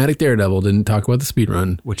Thematic Daredevil didn't talk about the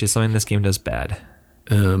speedrun. Which is something this game does bad.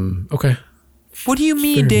 Okay. What do you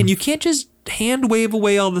mean, Dan? You can't just hand wave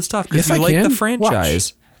away all the stuff because yes, you I like can. the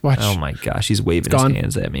franchise. Watch. Oh my gosh, he's waving his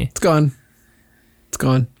hands at me. It's gone. It's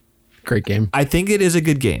gone. Great game. I think it is a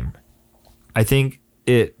good game. I think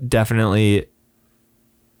it definitely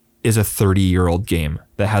is a 30-year-old game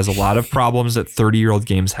that has a lot of problems that 30-year-old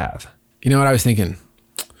games have. You know what I was thinking?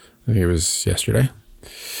 I think it was yesterday.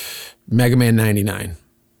 Mega Man 99.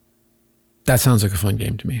 That sounds like a fun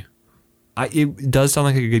game to me. It does sound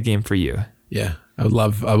like a good game for you. Yeah, I would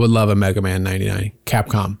love a Mega Man 99.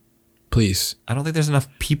 Capcom, please. I don't think there's enough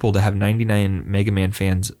people to have 99 Mega Man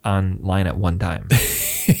fans online at one time.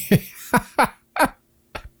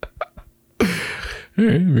 All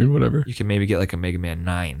right, I mean, whatever. You can maybe get like a Mega Man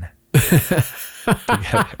 9. It's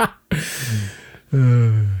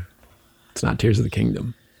not Tears of the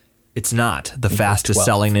Kingdom. It's not the fastest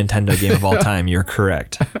selling Nintendo game of all time. You're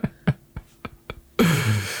correct.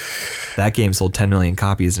 That game sold 10 million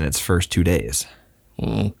copies in its first 2 days.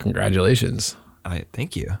 Well, congratulations.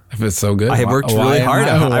 Thank you. If it's so good, I worked really hard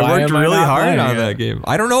on that game.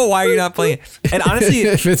 I don't know why you're not playing it. And honestly,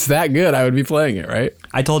 if it's that good, I would be playing it, right?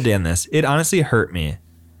 I told Dan this. It honestly hurt me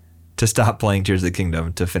to stop playing Tears of the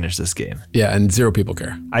Kingdom to finish this game. Yeah, and 0 people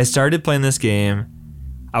care. I started playing this game.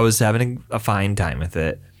 I was having a fine time with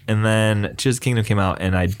it. And then Tears of the Kingdom came out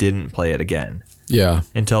and I didn't play it again. Yeah.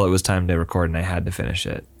 Until it was time to record and I had to finish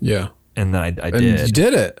it. Yeah. And then I did. And you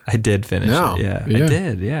did it. I did finish it. Yeah. I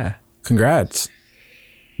did. Yeah. Congrats.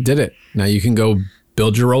 Did it. Now you can go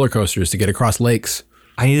build your roller coasters to get across lakes.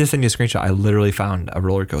 I need to send you a screenshot. I literally found a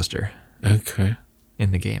roller coaster. Okay.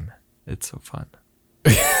 In the game. It's so fun.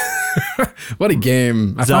 What a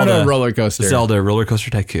game. I found a roller coaster. Zelda Roller Coaster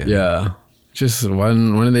Tycoon. Yeah. Just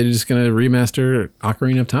when are they just going to remaster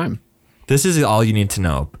Ocarina of Time? This is all you need to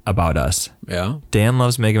know about us. Yeah. Dan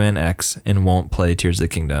loves Mega Man X and won't play Tears of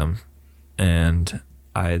the Kingdom. And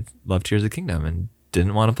I love Tears of the Kingdom and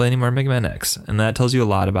didn't want to play any more Mega Man X. And that tells you a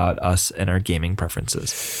lot about us and our gaming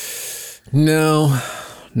preferences. No.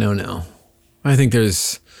 I think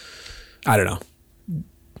I don't know.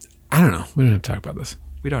 We don't have to talk about this.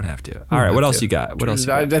 We don't have to. All right. What else you got? I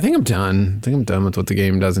think I'm done. I think I'm done with what the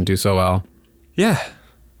game doesn't do so well. Yeah.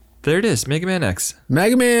 There it is. Mega Man X.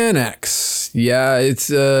 Mega Man X. Yeah, it's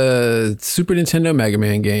a Super Nintendo Mega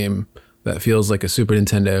Man game that feels like a Super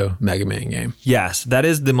Nintendo Mega Man game. Yes, that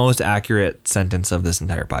is the most accurate sentence of this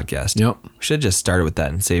entire podcast. Yep. We should have just started with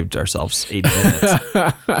that and saved ourselves 80 minutes.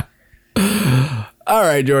 All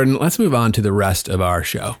right, Jordan, let's move on to the rest of our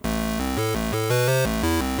show.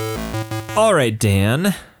 All right,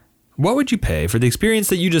 Dan. What would you pay for the experience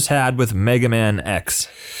that you just had with Mega Man X?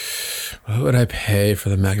 What would I pay for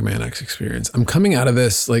the Mega Man X experience? I'm coming out of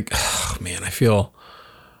this like, oh man, I feel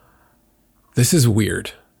this is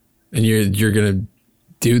weird. And you're going to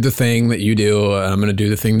do the thing that you do, and I'm going to do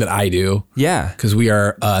the thing that I do. Yeah. Because we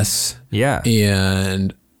are us. Yeah.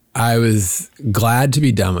 And I was glad to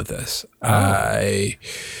be done with this. After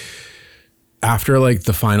like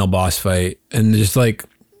the final boss fight and just like,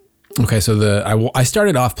 okay, so I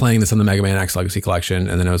started off playing this on the Mega Man X Legacy Collection,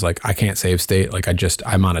 and then I was like, I can't save state. Like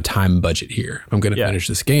I'm on a time budget here. I'm going to finish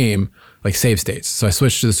this game, like save states. So I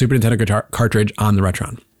switched to the Super Nintendo cartridge on the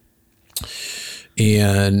Retron.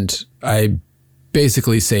 And I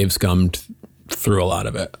basically save scummed through a lot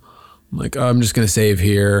of it. I'm like, oh, I'm just going to save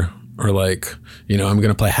here, or like, I'm going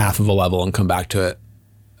to play half of a level and come back to it,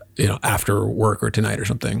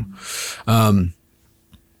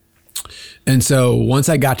 And so once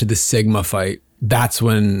I got to the Sigma fight, that's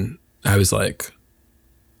when I was like,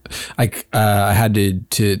 I had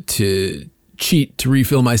to cheat to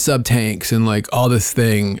refill my sub tanks and like all this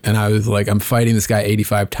thing. And I was like, I'm fighting this guy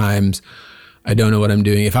 85 times. I don't know what I'm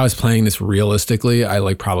doing. If I was playing this realistically, I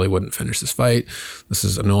like probably wouldn't finish this fight. This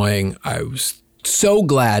is annoying. I was so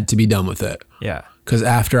glad to be done with it. Yeah. Because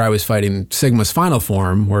after I was fighting Sigma's final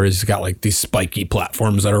form, where he's got like these spiky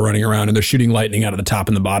platforms that are running around and they're shooting lightning out of the top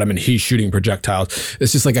and the bottom and he's shooting projectiles.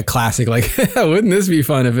 It's just like a classic, like, wouldn't this be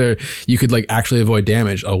fun if you could like actually avoid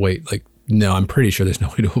damage? Oh, wait, like, no, I'm pretty sure there's no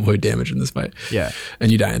way to avoid damage in this fight. Yeah.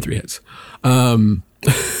 And you die in 3 hits.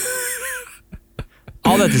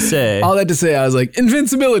 All that to say, I was like,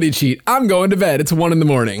 invincibility cheat. I'm going to bed. It's 1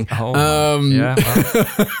 a.m. Yeah.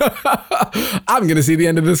 Well. I'm going to see the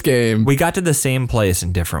end of this game. We got to the same place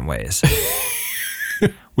in different ways.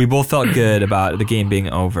 We both felt good about the game being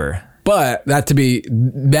over. But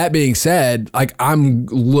that being said, like I'm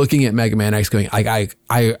looking at Mega Man X going, I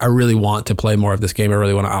really want to play more of this game. I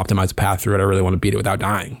really want to optimize the path through it. I really want to beat it without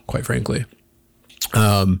dying, quite frankly.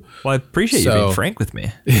 Well, I appreciate you being frank with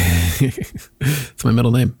me. It's my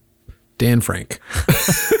middle name, Dan Frank.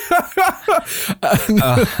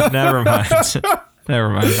 Never mind. Never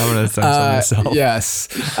mind. I'm going to censor myself. Yes.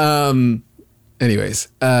 Anyways.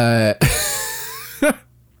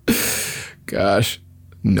 Gosh.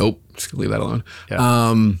 Nope. Just gonna leave that alone.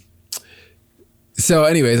 Yeah. So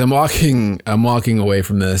anyways, I'm walking away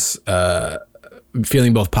from this,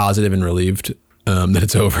 feeling both positive and relieved that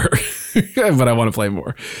it's over, but I want to play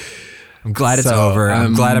more. I'm glad it's over.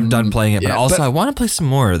 I'm glad I'm done playing it, but also I want to play some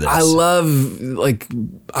more of this. I love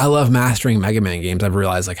mastering Mega Man games. I've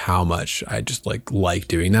realized like how much I just like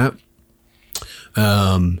doing that.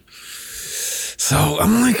 So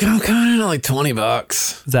I'm kind of like $20.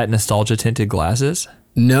 Is that nostalgia tinted glasses?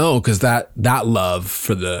 No, because that love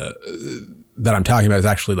for that I'm talking about is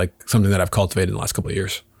actually like something that I've cultivated in the last couple of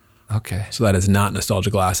years. Okay. So that is not nostalgia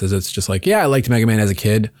glasses. It's just like, yeah, I liked Mega Man as a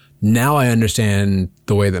kid. Now I understand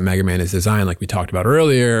the way that Mega Man is designed, like we talked about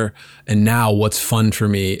earlier. And now what's fun for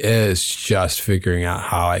me is just figuring out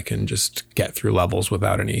how I can just get through levels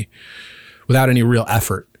without any real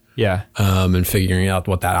effort. Yeah. And figuring out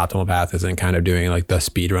what that optimal path is and kind of doing like the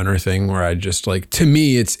speedrunner thing where I just like, to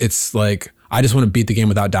me, it's like, I just want to beat the game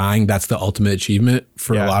without dying. That's the ultimate achievement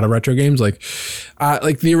for a lot of retro games. Like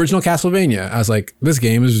the original Castlevania, I was like, this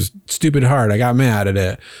game is stupid hard. I got mad at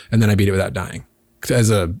it. And then I beat it without dying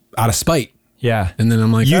out of spite. Yeah. And then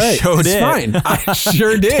I'm like, you showed it's it. Fine. I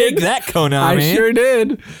sure did. Take that, Konami. I sure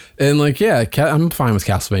did. And like, yeah, I'm fine with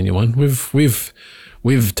Castlevania 1.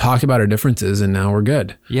 We've talked about our differences and now we're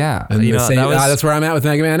good. Yeah. And that's where I'm at with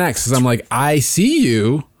Mega Man X. Is I'm like, I see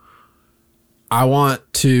you. I want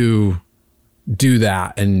to do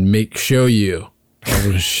that and show you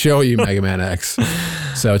Mega Man X.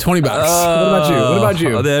 So $20. What about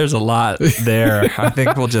you? Oh, there's a lot there. I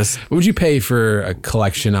think we'll just. What would you pay for a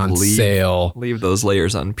collection on sale? Leave those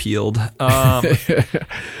layers unpeeled.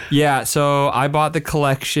 Yeah. So I bought the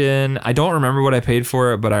collection. I don't remember what I paid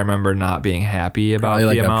for it, but I remember not being happy about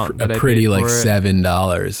the amount that I paid for it. Pretty like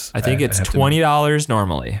 $7. I think it's $20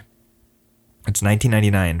 normally. It's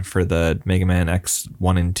 $19.99 for the Mega Man X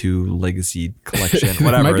 1 and 2 Legacy Collection.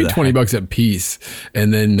 Whatever. It might be $20 a piece,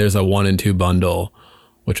 and then there's a 1 and 2 bundle,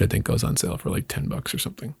 which I think goes on sale for like $10 or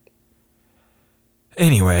something.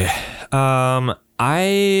 Anyway, I'm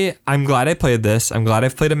glad I played this. I'm glad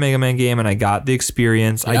I've played a Mega Man game and I got the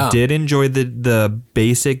experience. Yeah. I did enjoy the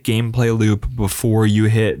basic gameplay loop before you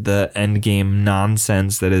hit the end game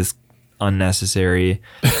nonsense that is unnecessary.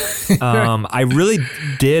 I really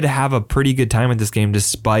did have a pretty good time with this game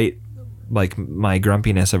despite like my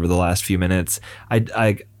grumpiness over the last few minutes.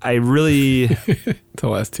 I really the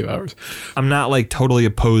last 2 hours. I'm not like totally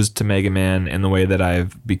opposed to Mega Man in the way that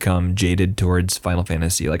I've become jaded towards Final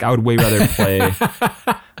Fantasy. Like I would way rather play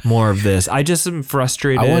more of this. I just am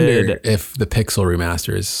frustrated. I wonder if the Pixel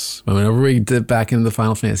remasters, whenever we dip back into the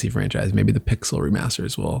Final Fantasy franchise, maybe the Pixel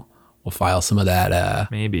remasters will file some of that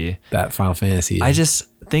maybe that Final Fantasy. I just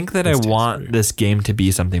think that I want this game to be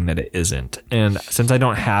something that it isn't. And since I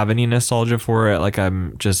don't have any nostalgia for it, like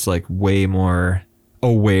I'm just like way more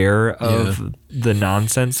aware of the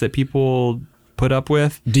nonsense that people put up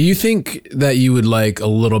with. Do you think that you would like a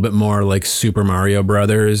little bit more like Super Mario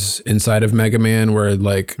Brothers inside of Mega Man where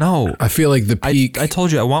like no, I feel like the peak I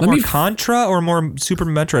told you I want more Contra or more Super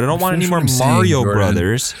Metroid. I don't want any more Mario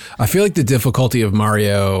Brothers. I feel like the difficulty of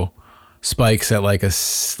Mario spikes at like a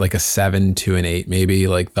 7 to an 8 maybe.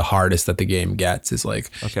 Like the hardest that the game gets is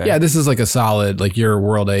like yeah, this is like a solid like you're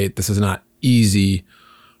World 8. This is not easy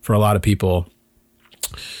for a lot of people.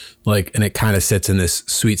 Like, and it kind of sits in this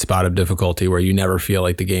sweet spot of difficulty where you never feel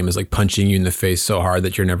like the game is like punching you in the face so hard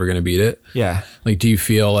that you're never going to beat it. Yeah. Like, do you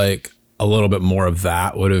feel like a little bit more of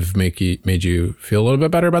that would have made you feel a little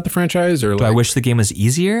bit better about the franchise? Or do I wish the game was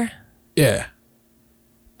easier? Yeah.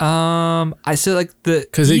 I said like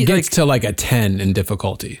because it gets to like a 10 in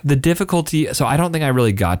difficulty. The difficulty. So I don't think I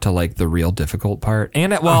really got to like the real difficult part.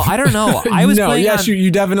 And I don't know. I was playing. Yes, you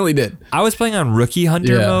definitely did. I was playing on rookie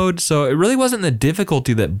hunter mode, so it really wasn't the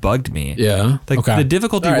difficulty that bugged me. Yeah. Like the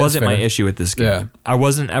difficulty wasn't my issue with this game. Yeah. I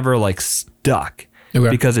wasn't ever like stuck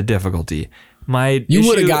because of difficulty. You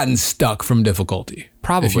would have gotten stuck from difficulty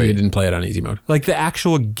probably if you didn't play it on easy mode. Like the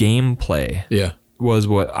actual gameplay. Yeah. Was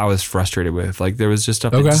what I was frustrated with. Like there was just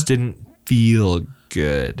stuff that just didn't feel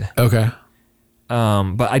good. Okay.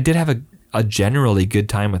 But I did have a generally good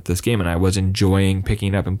time with this game, and I was enjoying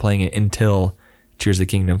picking it up and playing it until Tears of the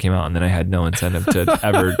Kingdom came out, and then I had no incentive to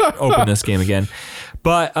ever open this game again.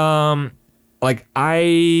 But like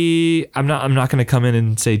I'm not going to come in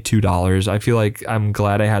and say $2. I feel like I'm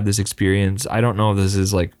glad I had this experience. I don't know if this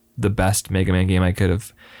is like the best Mega Man game I could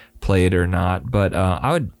have played or not, but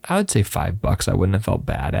I would say $5 I wouldn't have felt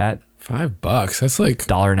bad at. $5? That's like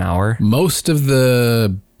 $1 an hour. Most of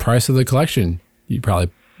the price of the collection you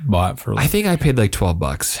probably bought for. I think I paid like $12.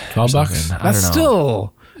 $12? That's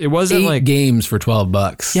still. It wasn't 8 like games for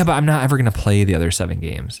 $12. Yeah, but I'm not ever gonna play the other 7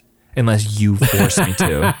 games unless you force me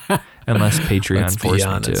to. Unless Patreon forced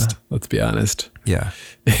me to. Let's be honest. Yeah.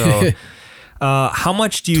 So, how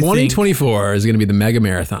much do you 2024 is going to be the Mega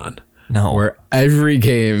Marathon. No. Where every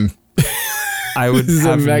game I would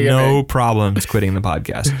have no problems quitting the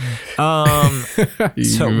podcast.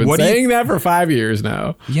 You've been saying that for 5 years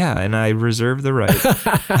now. Yeah, and I reserve the right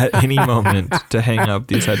at any moment to hang up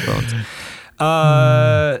these headphones.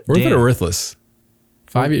 Worth it or worthless?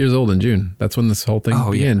 5 years old in June. That's when this whole thing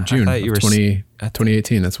began. Yeah. June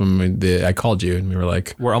 2018. That's when I called you and we were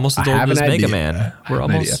like, we're almost as old as Mega Man. We're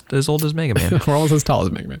almost as old as Mega Man. We're almost as tall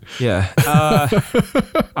as Mega Man. Yeah.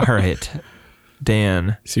 All right,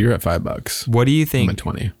 Dan. So you're at $5. What do you think? I'm at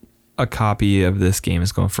 20. A copy of this game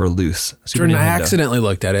is going for loose. Jordan, I accidentally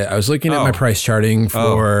looked at it. I was looking at my price charting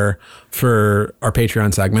for our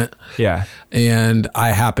Patreon segment. Yeah. And I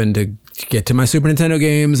happened to get to my Super Nintendo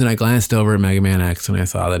games and I glanced over at Mega Man X and I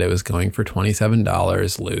saw that it was going for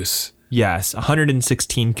 $27 loose. Yes.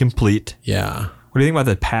 116 complete. Yeah. What do you think about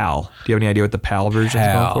the PAL? Do you have any idea what the PAL version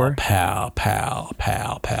is going for? PAL.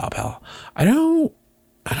 I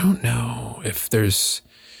don't know if there's...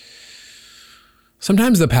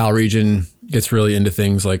 Sometimes the PAL region gets really into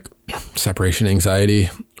things like separation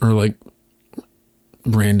anxiety or like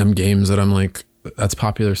random games that I'm like, that's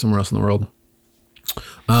popular somewhere else in the world.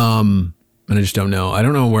 And I just don't know. I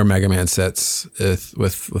don't know where Mega Man sits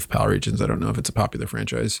with PAL regions. I don't know if it's a popular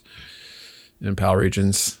franchise in PAL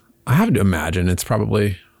regions. I have to imagine it's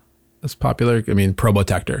probably as popular. I mean,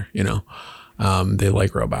 Probotector, they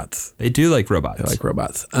like robots. They do like robots. They like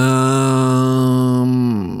robots.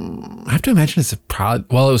 I have to imagine it's it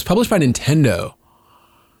was published by Nintendo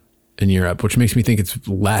in Europe, which makes me think it's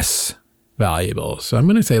less valuable. So I'm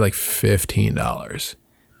going to say like $15.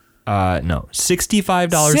 No, $65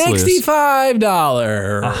 $65.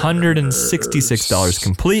 $166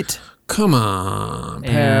 complete. Come on,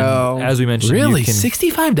 pal. And as we mentioned, really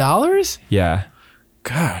 $65? Yeah.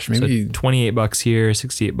 Gosh, maybe so $28 here,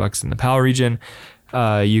 $68 in the PAL region.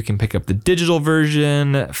 You can pick up the digital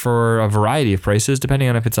version for a variety of prices, depending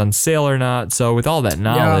on if it's on sale or not. So, with all that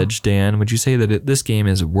knowledge, Dan, would you say that this game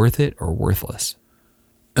is worth it or worthless?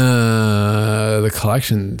 The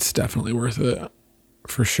collection's definitely worth it.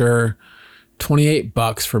 For sure.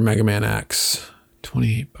 $28 for Mega Man X.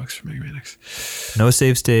 $28 for Mega Man X. No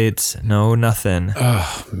save states, no nothing.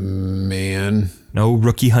 Oh, man. No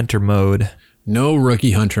rookie hunter mode. No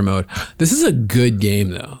rookie hunter mode. This is a good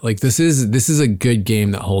game though. Like this is a good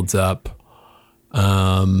game that holds up.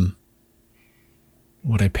 Would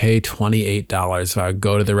I pay $28 if I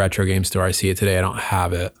go to the retro game store, I see it today, I don't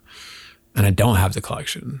have it, and I don't have the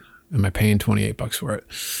collection? Am I paying $28 for it?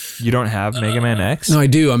 You don't have Mega Man X? No, I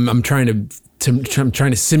do. I'm trying to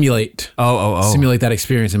simulate. Simulate that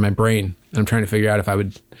experience in my brain. And I'm trying to figure out if I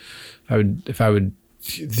would.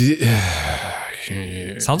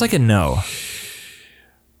 Sounds like a no.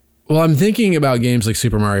 Well, I'm thinking about games like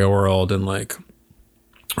Super Mario World and like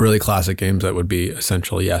really classic games that would be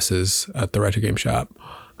essential yeses at the retro game shop.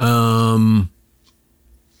 Man,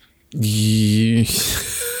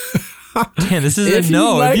 this is a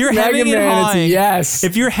no. If you're hemming and hawing, yes.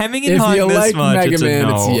 If you're hemming and hawing this much, it's a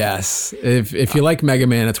no. It's yes. If you like Mega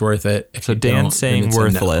Man, it's worth it. So Dan's saying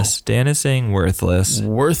worthless. Dan is saying worthless.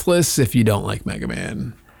 Worthless if you don't like Mega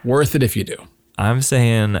Man. Worth it if you do. I'm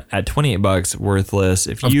saying at $28, worthless.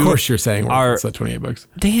 If Of you course you're saying worthless at $28.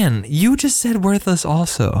 Dan, you just said worthless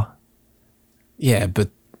also. Yeah, but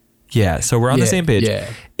yeah, so we're on the same page. Yeah.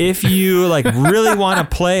 If you like really want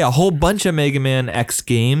to play a whole bunch of Mega Man X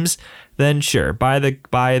games, then sure, buy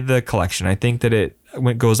the collection. I think that it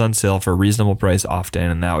goes on sale for a reasonable price often,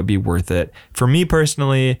 and that would be worth it. For me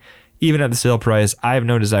personally, even at the sale price, I have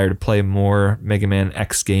no desire to play more Mega Man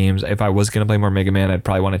X games. If I was going to play more Mega Man, I'd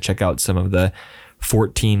probably want to check out some of the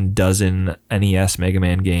 14 dozen NES Mega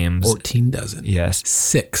Man games. 14 dozen. Yes.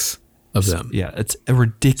 6 of them. Yeah, it's a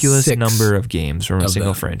ridiculous 6 number of games from a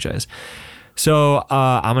single them. franchise. So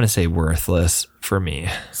I'm going to say worthless for me.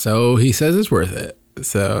 So he says it's worth it.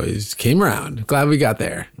 So he came around. Glad we got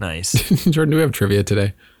there. Nice. Jordan, do we have trivia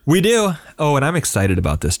today? We do. Oh, and I'm excited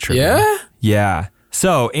about this trivia. Yeah? Yeah.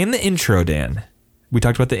 So in the intro, Dan, we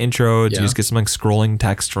talked about the intro to just get some like scrolling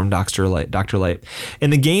text from Dr. Light.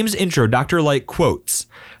 In the game's intro, Dr. Light quotes,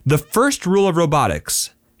 "The first rule of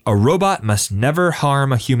robotics, a robot must never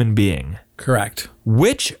harm a human being." Correct.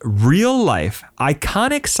 Which real-life,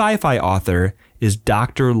 iconic sci-fi author is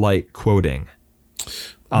Dr. Light quoting?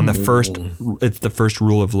 On the first, it's the first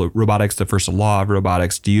rule of robotics, the first law of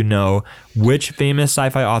robotics. Do you know which famous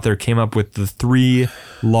sci-fi author came up with the 3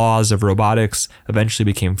 laws of robotics, eventually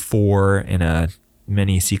became 4 in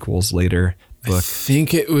many sequels later book? I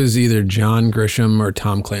think it was either John Grisham or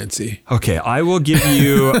Tom Clancy. Okay, I will give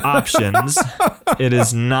you options. It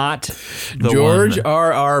is not the George one.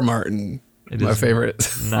 R.R. Martin. It My is favorite.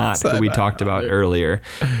 not who we talked about earlier.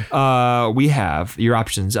 We have, your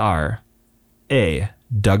options are A,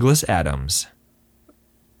 Douglas Adams,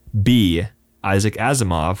 B, Isaac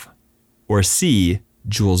Asimov, or C,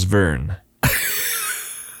 Jules Verne.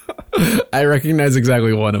 I recognize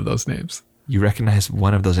exactly one of those names. You recognize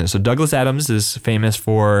one of those names. So Douglas Adams is famous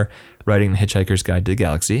for writing The Hitchhiker's Guide to the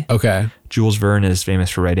Galaxy. Okay. Jules Verne is famous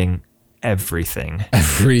for writing everything.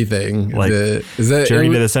 Everything. Like is that Journey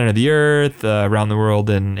to the Center of the Earth, Around the World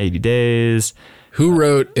in 80 Days. Who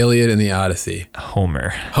wrote Iliad and the Odyssey?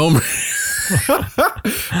 Homer.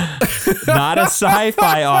 Not a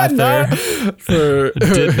sci-fi author.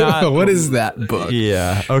 Did not. What is that book?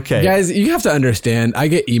 Yeah. Okay. Guys, you have to understand. I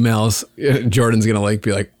get emails. Jordan's gonna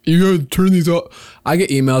be like, you gotta turn these off. I get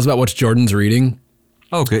emails about what Jordan's reading.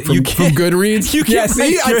 Oh, good. From Goodreads. See,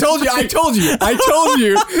 I told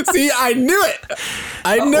you. See, I knew it.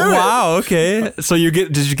 I knew it. Wow. Okay. So you're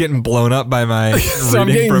getting blown up by my So I'm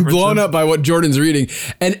getting blown up by what Jordan's reading,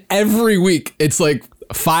 and every week it's like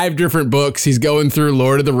 5 different books. He's going through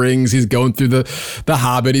Lord of the Rings. He's going through the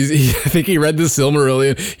Hobbit. I think he read the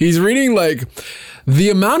Silmarillion. He's reading like.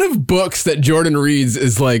 The amount of books that Jordan reads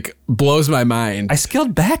is like blows my mind. I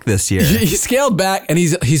scaled back this year. He scaled back, and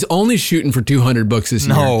he's only shooting for 200 books this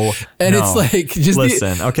year. And it's like just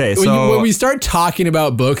listen. Okay, when we start talking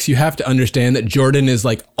about books, you have to understand that Jordan is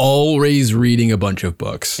like always reading a bunch of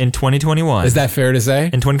books. In 2021, is that fair to say?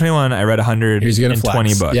 In 2021, I read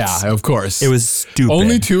 120 books. Yeah, of course. It was stupid.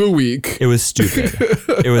 Only 2 a week. It was stupid.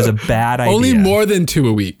 It was a bad idea. Only more than 2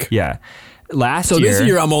 a week. Yeah. So this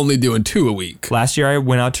year I'm only doing 2 a week. Last year I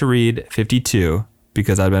went out to read 52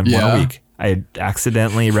 because I'd been 1 a week. I had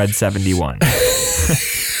accidentally read 71.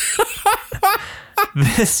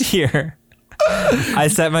 This year I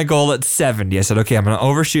set my goal at 70. I said, okay, I'm going to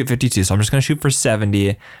overshoot 52. So I'm just going to shoot for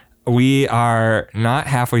 70. We are not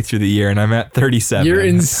halfway through the year and I'm at 37. You're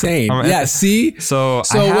insane. Yeah, see? So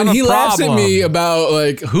when he laughs at me about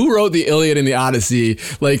like who wrote the Iliad and the Odyssey,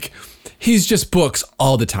 like he's just books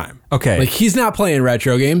all the time. Okay. Like he's not playing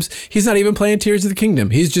retro games. He's not even playing Tears of the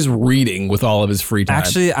Kingdom. He's just reading with all of his free time.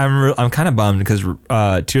 Actually, I'm kind of bummed because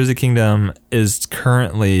Tears of the Kingdom is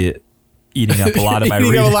currently eating up a lot of my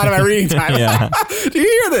reading time. Yeah. Do you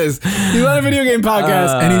hear this? He's on a video game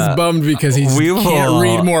podcast and he's bummed because he can't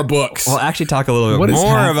read more books. We'll actually talk a little bit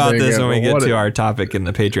more about this when we get to our topic in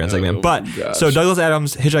the Patreon segment. But so Douglas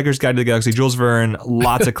Adams, Hitchhiker's Guide to the Galaxy, Jules Verne,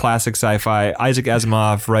 lots of classic sci-fi, Isaac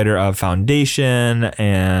Asimov, writer of Foundation,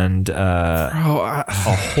 and a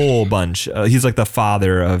whole bunch. He's like the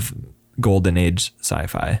father of Golden Age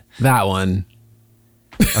sci-fi. That one.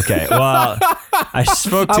 Okay, well, I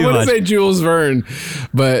spoke too much. I want to say Jules Verne,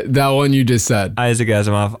 but that one you just said. Isaac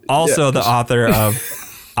Asimov, also the author of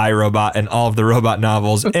iRobot and all of the robot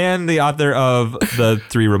novels, and the author of the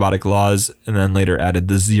 3 robotic laws, and then later added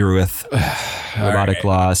the 0th robotic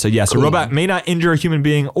law. So yes, a robot may not injure a human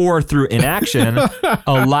being or through inaction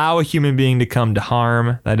allow a human being to come to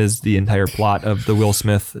harm. That is the entire plot of the Will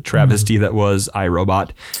Smith travesty that was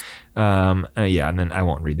iRobot. And then I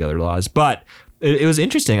won't read the other laws, but it was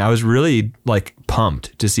interesting. I was really like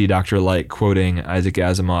pumped to see Dr. Light quoting Isaac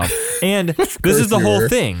Asimov. And this is the whole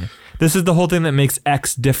thing. This is the whole thing that makes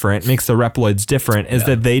X different, makes the Reploids different, is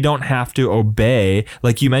that they don't have to obey.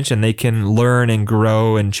 Like you mentioned, they can learn and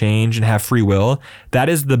grow and change and have free will. That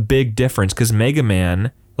is the big difference, because Mega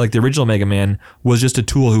Man, like the original Mega Man, was just a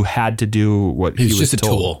tool who had to do what he was just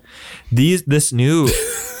told. A tool. This new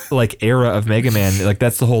like era of Mega Man, like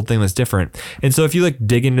that's the whole thing that's different. And so if you like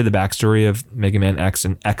dig into the backstory of Mega Man X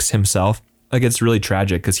and X himself, like it's really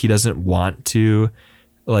tragic because he doesn't want to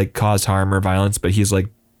like cause harm or violence, but he's like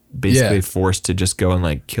basically forced to just go and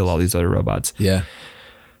like kill all these other robots. Yeah.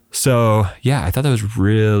 So yeah, I thought that was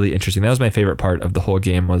really interesting. That was my favorite part of the whole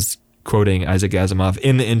game, was quoting Isaac Asimov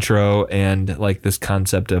in the intro, and like this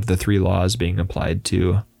concept of the 3 laws being applied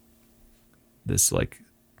to this like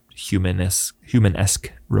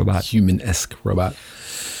human-esque robot. Human-esque robot.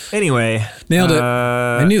 Anyway. Nailed it.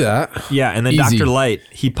 I knew that. Yeah, and then Easy. Dr. Light,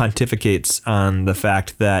 he pontificates on the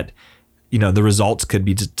fact that, you know, the results could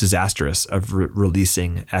be disastrous of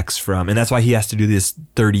releasing X from, and that's why he has to do this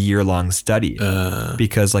 30-year-long study.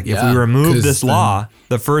 Because like if we remove this law,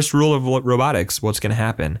 the first rule of robotics, what's going to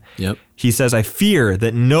happen? Yep. He says, I fear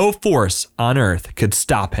that no force on Earth could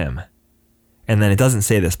stop him. And then it doesn't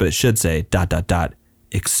say this, but it should say ...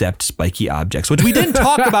 except spiky objects, which we didn't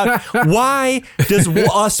talk about. Why does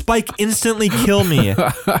a spike instantly kill me?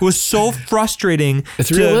 It was so frustrating.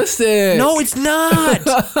 It's realistic. No, it's not.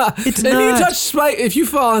 It's not. If you touch spike, if you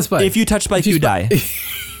fall on spike. If you touch spike, you die.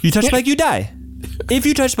 You touch spike, you die. If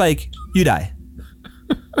you touch spike, you die.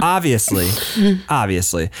 Obviously.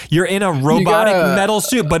 You're in a robotic metal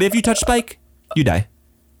suit, but if you touch spike, you die.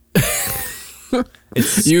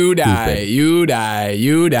 You die.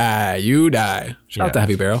 Shout out to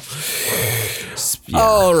Heavy Barrel. Yeah.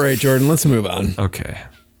 All right, Jordan, let's move on. Okay.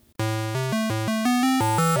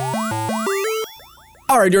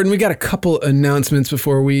 All right, Jordan, we got a couple announcements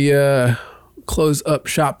before we close up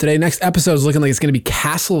shop today. Next episode is looking like it's going to be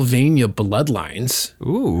Castlevania Bloodlines.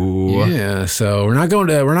 Ooh. Yeah, so we're not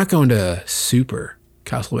going to Super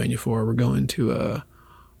Castlevania 4. We're going to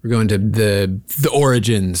the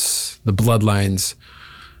Origins, the Bloodlines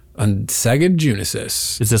on Sega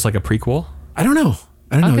Genesis. Is this like a prequel? I don't know.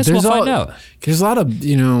 I guess we'll find out. There's a lot of,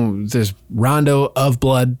 there's Rondo of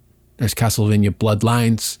Blood. There's Castlevania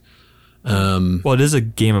Bloodlines. Well, it is a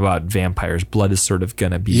game about vampires. Blood is sort of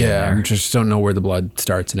going to be in there. I just don't know where the blood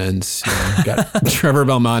starts and ends. You got Trevor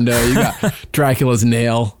Belmondo. You got Dracula's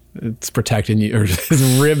nail. It's protecting you, or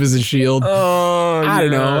his rib is a shield. Oh, I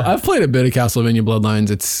don't know. I've played a bit of Castlevania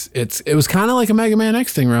Bloodlines. It was kind of like a Mega Man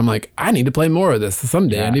X thing where I'm like, I need to play more of this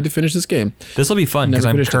someday. Yeah. I need to finish this game. This will be fun because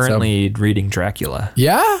I'm currently reading Dracula.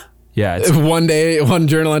 Yeah? Yeah. It's one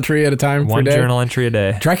journal entry at a time. One journal entry a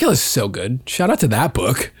day. Dracula's so good. Shout out to that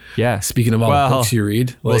book. Yeah. Speaking of all the books you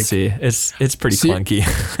read. We'll see. It's pretty clunky.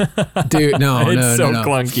 Dude, no. It's so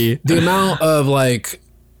clunky. The amount of like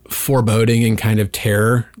foreboding and kind of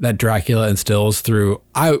terror that Dracula instills through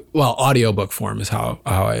audiobook form is how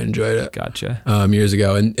I enjoyed it. Gotcha. Years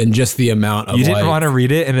ago, and just the amount of, you didn't want to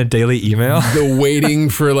read it in a daily email. The waiting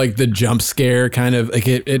for like the jump scare kind of like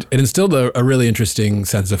it instilled a really interesting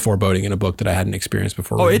sense of foreboding in a book that I hadn't experienced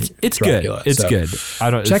before. Oh, it's Dracula. Good. It's good.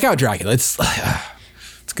 Check out Dracula. It's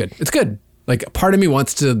good. It's good. Like part of me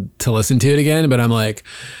wants to listen to it again, but I'm like,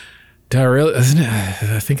 do I really?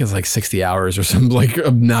 I think it's like 60 hours or some like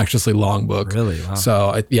obnoxiously long book. Really? Wow. So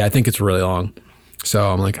I think it's really long.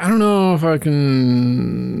 So I'm like, I don't know if I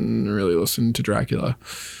can really listen to Dracula.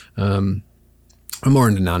 I'm more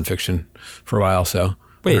into nonfiction for a while. So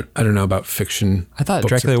wait, I don't know about fiction. I thought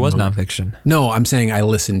Dracula was nonfiction. No, I'm saying I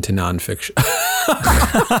listen to nonfiction.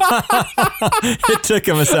 It took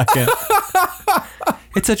him a second.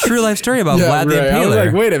 It's a true life story about Vlad the Impaler. I was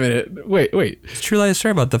like, wait a minute. Wait. It's a true life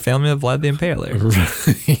story about the family of Vlad the Impaler.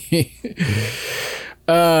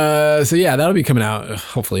 So yeah, that'll be coming out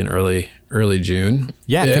hopefully in early June.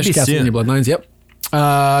 Yeah, it could be soon. Bloodlines, yep.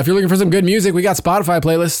 If you're looking for some good music, we got Spotify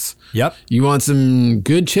playlists. Yep. You want some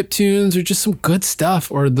good chip tunes or just some good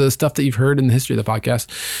stuff or the stuff that you've heard in the history of the podcast,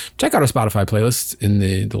 check out our Spotify playlist in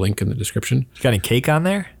the link in the description. You got any Cake on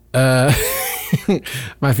there?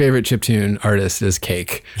 My favorite chiptune artist is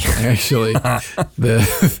Cake. Actually, the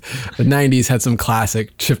 90s had some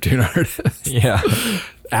classic chiptune artists. Yeah.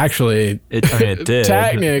 Actually, it did.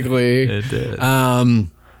 Technically. It did. Of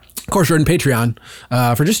course, Jordan, Patreon.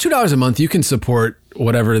 For just $2 a month, you can support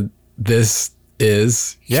whatever this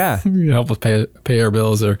is. Yeah. Help us pay our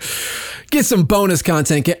bills or get some bonus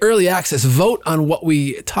content, get early access, vote on what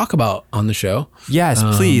we talk about on the show. Yes,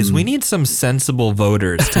 please. We need some sensible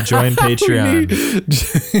voters to join Patreon.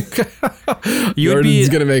 Jordan's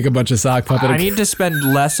going to make a bunch of sock puppet. I need to spend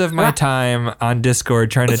less of my time on Discord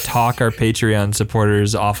trying to talk our Patreon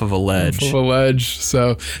supporters off of a ledge.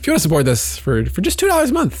 So if you want to support this for just $2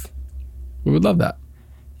 a month, we would love that.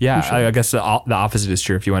 Yeah, I guess the opposite is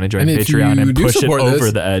true. If you want to join Patreon and push it over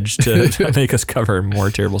the edge to make us cover more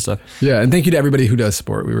terrible stuff. Yeah, and thank you to everybody who does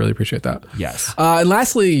support. We really appreciate that. Yes. And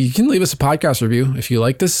lastly, you can leave us a podcast review if you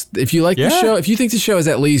like this. If you like the show, if you think the show is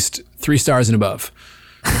at least 3 stars and above.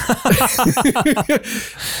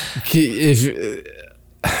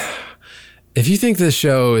 If you think this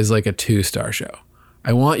show is like a 2-star show,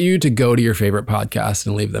 I want you to go to your favorite podcast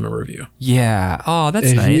and leave them a review. Yeah. Oh,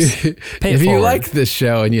 that's nice. If you like this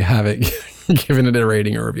show and you haven't given it a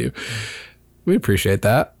rating or review, we appreciate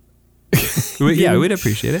that. Yeah, we'd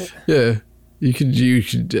appreciate it. Yeah. You could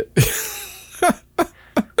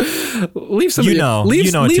leave somebody.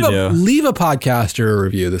 Leave a podcast or a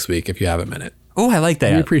review this week if you have a minute. Oh, I like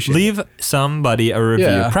that. We appreciate Leave it. somebody a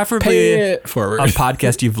review, preferably Pay it forward. a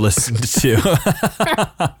podcast you've listened to.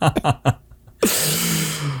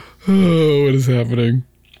 Oh, what is happening?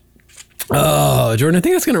 Oh, Jordan, I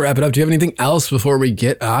think that's going to wrap it up. Do you have anything else before we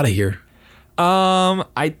get out of here? I'm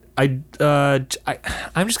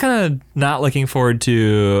just kind of not looking forward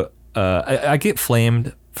to. I get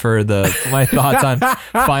flamed for my thoughts on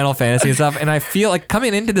Final Fantasy and stuff, and I feel like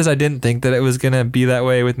coming into this, I didn't think that it was gonna be that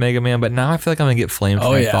way with Mega Man, but now I feel like I'm gonna get flamed for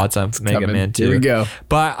my thoughts on Mega Man 2. Here we go.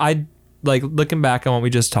 But I like looking back on what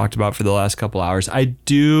we just talked about for the last couple hours. I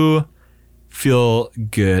do feel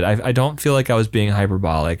good. I don't feel like I was being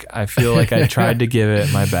hyperbolic. I feel like I tried to give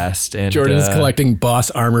it my best. And Jordan is collecting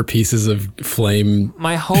boss armor pieces of flame.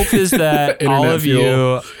 My hope is that all of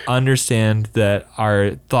you understand that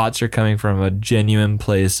our thoughts are coming from a genuine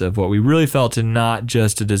place of what we really felt and not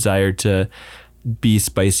just a desire to be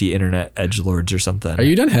spicy internet edgelords or something. Are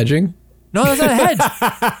you done hedging? No, that's not a hedge.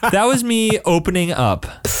 That was me opening up,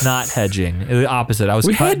 not hedging. The opposite. I was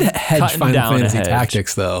had to hedge Final Fantasy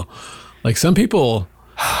Tactics, though. Like, some people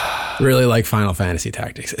really like Final Fantasy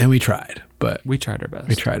Tactics, and we tried, but we tried our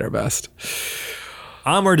best.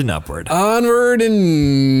 Onward and upward. Onward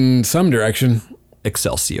in some direction.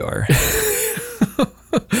 Excelsior. All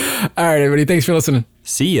right, everybody. Thanks for listening.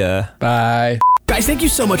 See ya. Bye. Guys, thank you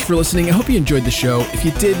so much for listening. I hope you enjoyed the show. If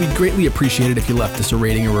you did, we'd greatly appreciate it if you left us a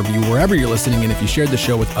rating or review wherever you're listening, and if you shared the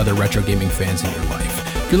show with other retro gaming fans in your life.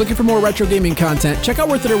 If you're looking for more retro gaming content, check out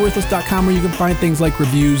worthitoworthless.com, where you can find things like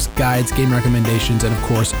reviews, guides, game recommendations, and of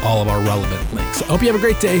course, all of our relevant links. I hope you have a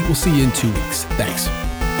great day. We'll see you in 2 weeks. Thanks.